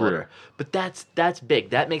Laurie's Judy daughter. Greer. But that's big.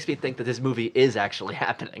 That makes me think that this movie is actually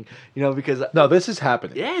happening. You know, because No, this is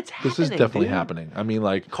happening. yeah, it's happening. This is definitely dude. happening. I mean,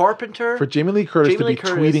 like Carpenter, for Jamie Lee Curtis Jamie to Lee be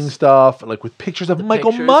Curtis, tweeting stuff like with pictures of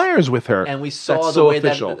Michael pictures, Myers with her, and we saw That's the so way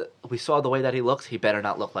official. that we saw the way that he looks. He better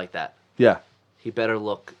not look like that. Yeah, He better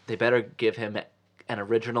look. They better give him an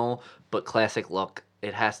original but classic look.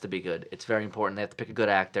 It has to be good. It's very important. They have to pick a good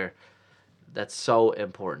actor. That's so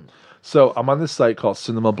important. So I'm on this site called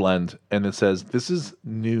Cinema Blend, and it says this is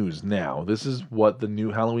news now. This is what the new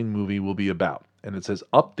Halloween movie will be about, and it says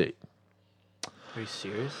update. Are you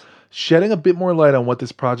serious? Shedding a bit more light on what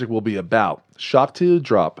this project will be about, Shock to the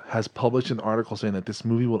Drop has published an article saying that this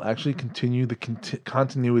movie will actually continue the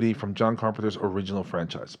continuity from John Carpenter's original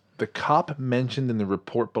franchise. The cop mentioned in the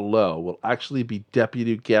report below will actually be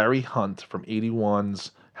Deputy Gary Hunt from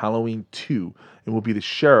 81's Halloween 2 and will be the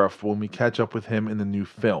sheriff when we catch up with him in the new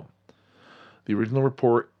film. The original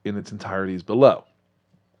report in its entirety is below.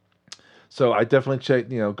 So I definitely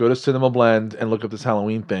go to Cinema Blend and look up this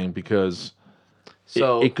Halloween thing because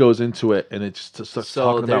So it goes into it and it just starts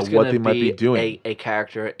talking there's about what gonna they might be doing. A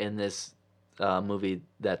character in this movie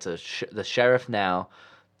that's the sheriff now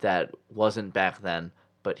that wasn't back then,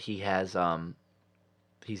 but he has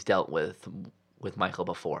he's dealt with Michael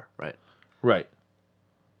before, right? Right.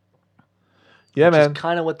 Yeah, Which man. is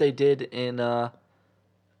kind of what they did in a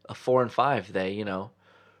 4 and 5. They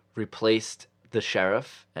replaced the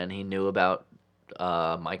sheriff, and he knew about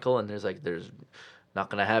Michael, and there's not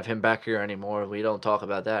gonna have him back here anymore. We don't talk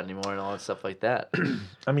about that anymore, and all that stuff like that.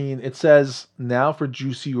 I mean, it says now for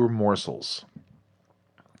juicier morsels.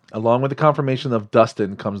 Along with the confirmation of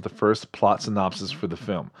Dustin comes the first plot synopsis for the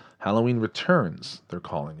film. Halloween Returns, they're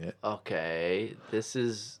calling it. Okay,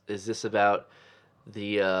 is this about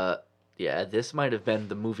the this might have been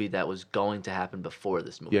the movie that was going to happen before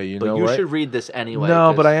this movie. Yeah, you but know you what? should read this anyway.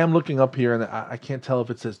 No, but 'cause I am looking up here, and I can't tell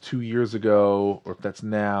if it says 2 years ago or if that's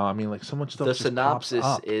now. I mean, like so much stuff. the just pops synopsis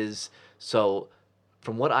up. is so.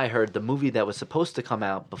 From what I heard, the movie that was supposed to come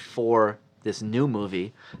out before this new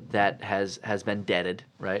movie that has been deaded,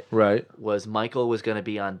 right? Right. Was Michael was going to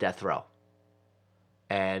be on death row,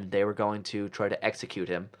 and they were going to try to execute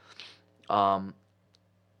him.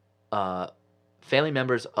 Family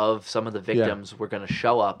members of some of the victims were going to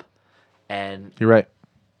show up, and You're right.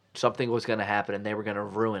 something was going to happen, and they were going to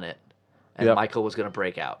ruin it, and Yep. Michael was going to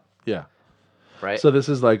break out, Yeah. right? So this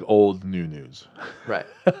is like old new news. Right.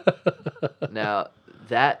 Now,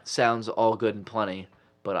 that sounds all good and plenty,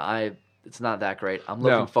 but it's not that great. I'm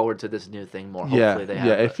looking No. forward to this new thing more. Yeah, Hopefully they have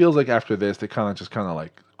yeah. It it. feels like after this, they kind of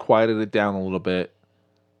like quieted it down a little bit,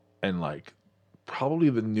 and like probably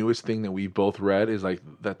the newest thing that we both read is like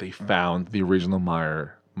that they found the original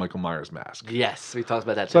Michael Myers mask. Yes, we talked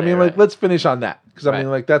about that So I today, mean, right? like let's finish on that because I Right. mean,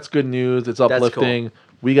 like that's good news. It's cool. uplifting.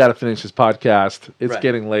 We got to finish this podcast. It's Right.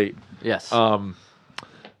 getting late. Yes.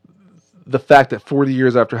 The fact that 40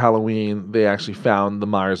 years after Halloween, they actually found the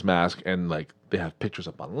Myers mask and like they have pictures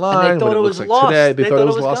up online. thought what it looks was like lost. today. They thought it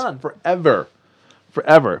was lost gone.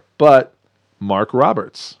 forever. But Mark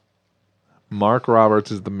Roberts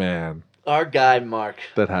is the man Our guy, Mark.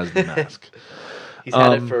 that has the mask. He's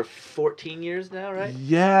had it for 14 years now, right?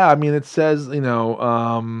 Yeah, I mean, it says,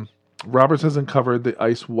 Roberts has uncovered the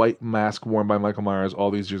ice white mask worn by Michael Myers all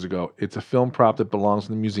these years ago. It's a film prop that belongs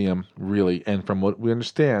in the museum, really. And from what we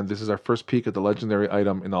understand, this is our first peek at the legendary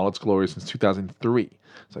item in all its glory since 2003.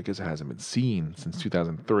 So I guess it hasn't been seen since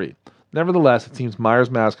 2003. Nevertheless, it seems Myers'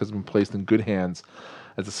 mask has been placed in good hands,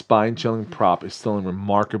 as the spine-chilling prop is still in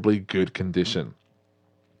remarkably good condition.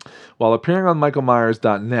 While appearing on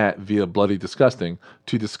michaelmyers.net via Bloody Disgusting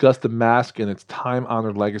to discuss the mask and its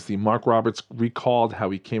time-honored legacy, Mark Roberts recalled how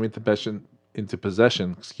he came into possession of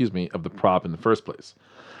the prop in the first place.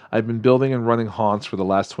 I've been building and running haunts for the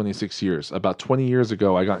last 26 years. About 20 years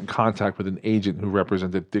ago, I got in contact with an agent who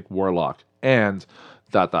represented Dick Warlock and ...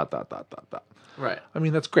 Right. I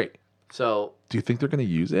mean, that's great. So, Do you think they're going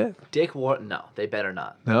to use it? no, they better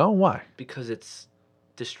not. No? Why? Because it's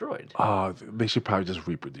destroyed. Oh, they should probably just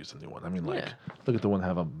reproduce a new one. I mean, like, Yeah. look at the one I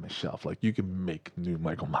have on my shelf. Like, you can make new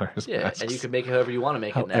Michael Myers Yeah, masks. and you can make it however you want to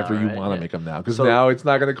make it now. however you right? want to Yeah. make them now. Because So- now it's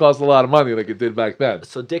not going to cost a lot of money like it did back then.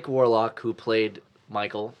 So Dick Warlock, who played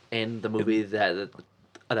Michael in the movie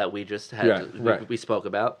that we just had. Yeah, right. We spoke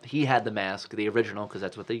about. He had the mask, the original, because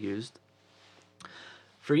that's what they used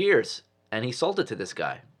for years, and he sold it to this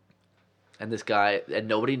guy, and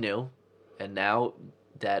nobody knew, and now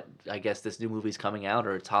that I guess this new movie's coming out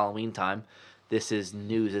or it's Halloween time, this is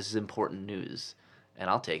news. This is important news, and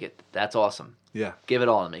I'll take it. That's awesome. Yeah. Give it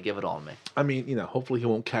all to me. Give it all to me. I mean, hopefully he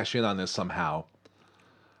won't cash in on this somehow.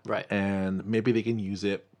 Right. And maybe they can use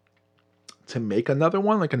it to make another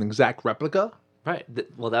one, like an exact replica. Right.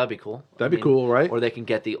 Well, that would be cool. That'd be cool, right? Or they can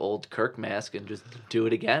get the old Kirk mask and just do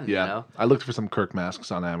it again. Yeah. You know? I looked for some Kirk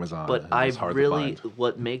masks on Amazon. But find.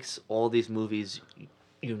 what makes all these movies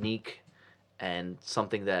unique and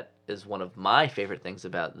something that is one of my favorite things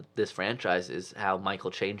about this franchise is how Michael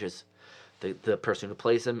changes the person who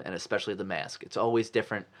plays him, and especially the mask. It's always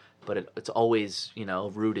different, but it's always,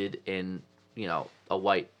 rooted in, a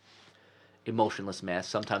white, emotionless mask.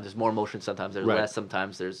 Sometimes there's more emotion, sometimes there's less,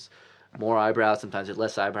 sometimes there's more eyebrows, sometimes there's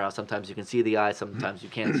less eyebrows, sometimes you can see the eye, sometimes you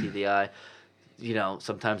can't see the eye.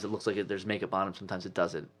 Sometimes it looks like there's makeup on him, sometimes it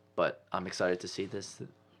doesn't. But I'm excited to see this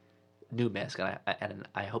new mask, and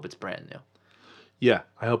I hope it's brand new. Yeah,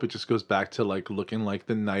 I hope it just goes back to like looking like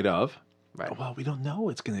the night of. Right. Well, we don't know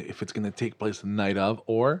if it's gonna take place the night of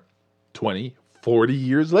or 20, 40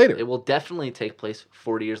 years later. It will definitely take place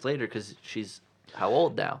 40 years later because she's how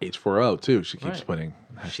old now? H40 too. She keeps putting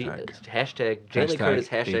hashtag Jamie Curtis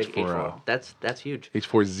hashtag H40. That's huge.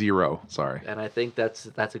 H40. Sorry. And I think that's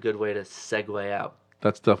a good way to segue out.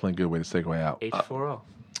 That's definitely a good way to segue out. H40.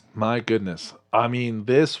 My goodness. I mean,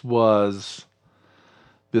 this was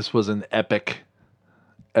an epic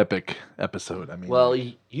episode. I mean, well,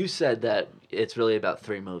 you said that it's really about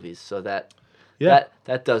 3 movies, so that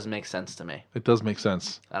does make sense to me. It does make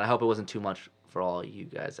sense. And I hope it wasn't too much for all you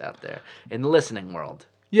guys out there in the listening world.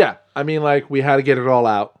 Yeah, I mean, like, we had to get it all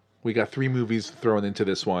out. We got 3 movies thrown into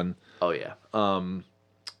this one. Oh yeah.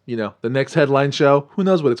 The next headline show, who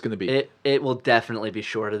knows what it's going to be? It will definitely be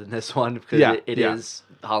shorter than this one because it is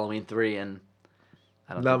Halloween 3 and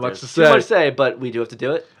I don't Not think much to there's say. Too much to say, but we do have to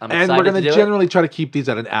do it. I'm excited and we're going to to generally try to keep these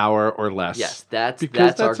at an hour or less. Yes, that's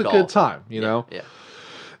our a goal. good time, Yeah.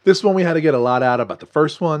 This one we had to get a lot out about the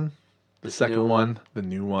first one, the second one, the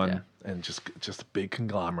new one, and just a big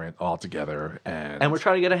conglomerate all together. And we're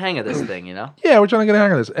trying to get a hang of this thing, Yeah, we're trying to get a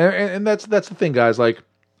hang of this. And that's the thing, guys. Like,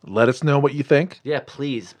 let us know what you think. Yeah,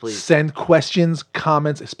 please. Send questions,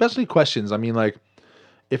 comments, especially questions. I mean, like,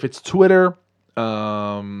 if it's Twitter,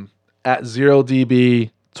 at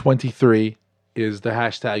 0db23 is the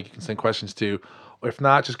hashtag you can send questions to. Or if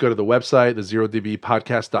not, just go to the website, the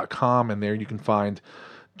 0dbpodcast.com, and there you can find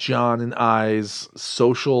John and I's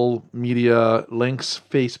social media links,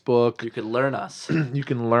 Facebook. You can learn us. You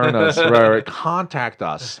can learn us. Right. Contact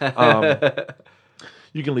us.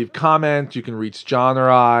 You can leave comments. You can reach John or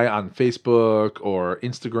I on Facebook or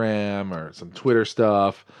Instagram or some Twitter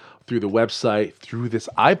stuff through the website, through this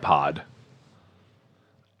iPod.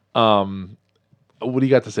 What do you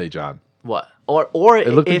got to say, John? What? Or it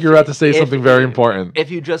looked like you're about to say something very important.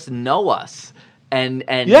 If you just know us and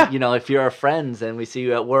if you're our friends and we see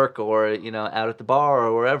you at work or out at the bar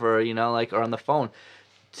or wherever, or on the phone,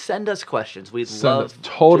 send us questions. We'd love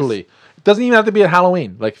totally. It doesn't even have to be at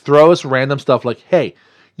Halloween. Like, throw us random stuff like, hey,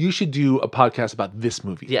 you should do a podcast about this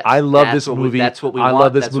movie. Yes, I love this movie. That's what we want. I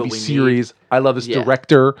love this that's movie series. I love this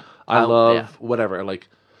director. I love whatever. Like,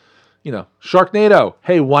 Sharknado.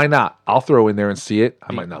 Hey, why not? I'll throw in there and see it.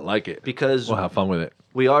 I might not like it. Because we'll have fun with it.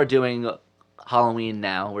 We are doing Halloween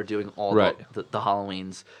now. We're doing all the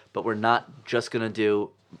Halloweens. But we're not just going to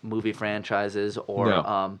do movie franchises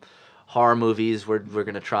or horror movies. We're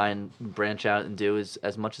going to try and branch out and do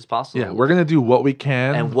as much as possible. Yeah, we're going to do what we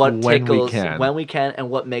can and what when we can and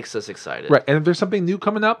what makes us excited. Right. And if there's something new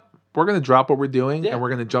coming up, we're going to drop what we're doing and we're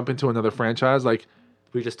going to jump into another franchise. Like,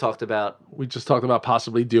 we just talked about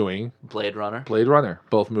possibly doing Blade Runner,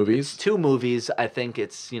 both movies. It's 2 movies. I think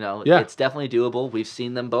it's it's definitely doable. We've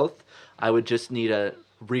seen them both. I would just need a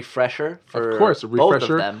refresher for both of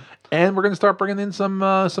them. And we're going to start bringing in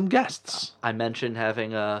some guests. I mentioned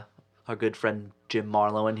having our good friend Jim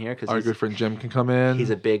Marlowe in here because our good friend Jim can come in. He's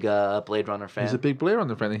a big Blade Runner fan. He's a big Blade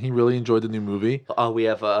Runner fan, and he really enjoyed the new movie. We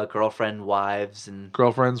have girlfriends, wives,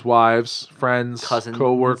 friends, cousins,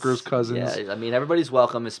 co-workers, cousins. Yeah, I mean, everybody's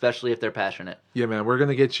welcome, especially if they're passionate. Yeah, man, we're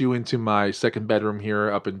gonna get you into my second bedroom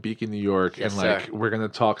here up in Beacon, New York, yes, and sir. We're gonna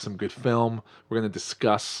talk some good film. We're gonna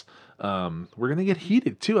discuss. We're gonna get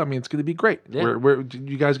heated too. I mean, it's gonna be great. Yeah.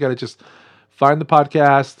 You guys got to just find the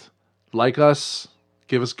podcast, like us,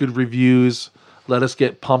 give us good reviews. Let us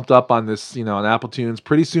get pumped up on this, on Apple Tunes.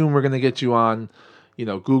 Pretty soon we're going to get you on,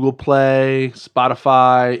 Google Play,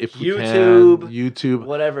 Spotify, if we YouTube, can, YouTube,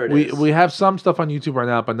 whatever it is. We have some stuff on YouTube right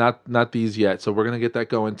now, but not these yet. So we're gonna get that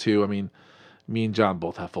going too. I mean, me and John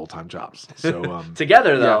both have full-time jobs. So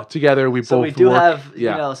together though. Yeah, together we so both we do work,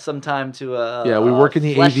 have some time to we work in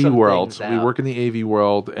the flesh AV some world. things We out. work in the AV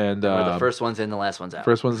world, and We're the first one's in, the last one's out.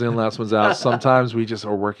 first one's in, last one's out. Sometimes we just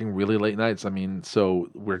are working really late nights. I mean, so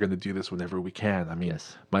we're going to do this whenever we can. I mean,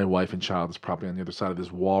 Yes. my wife and child is probably on the other side of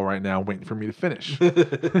this wall right now waiting for me to finish.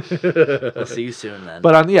 We'll see you soon then.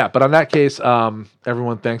 But on that case,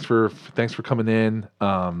 everyone, thanks for coming in.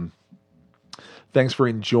 Thanks for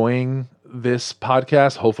enjoying this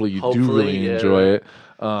podcast. Hopefully you do really enjoy it.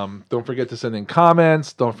 Don't forget to send in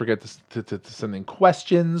comments. Don't forget to send in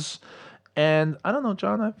questions. And I don't know,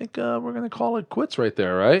 John, I think we're going to call it quits right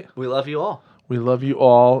there, right? We love you all. We love you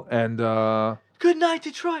all. And Good night,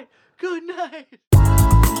 Detroit. Good night.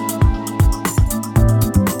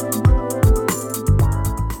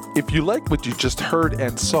 if you like what you just heard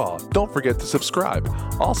and saw, don't forget to subscribe.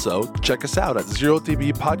 Also, check us out at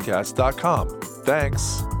ZeroTVPodcast.com.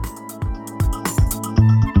 Thanks.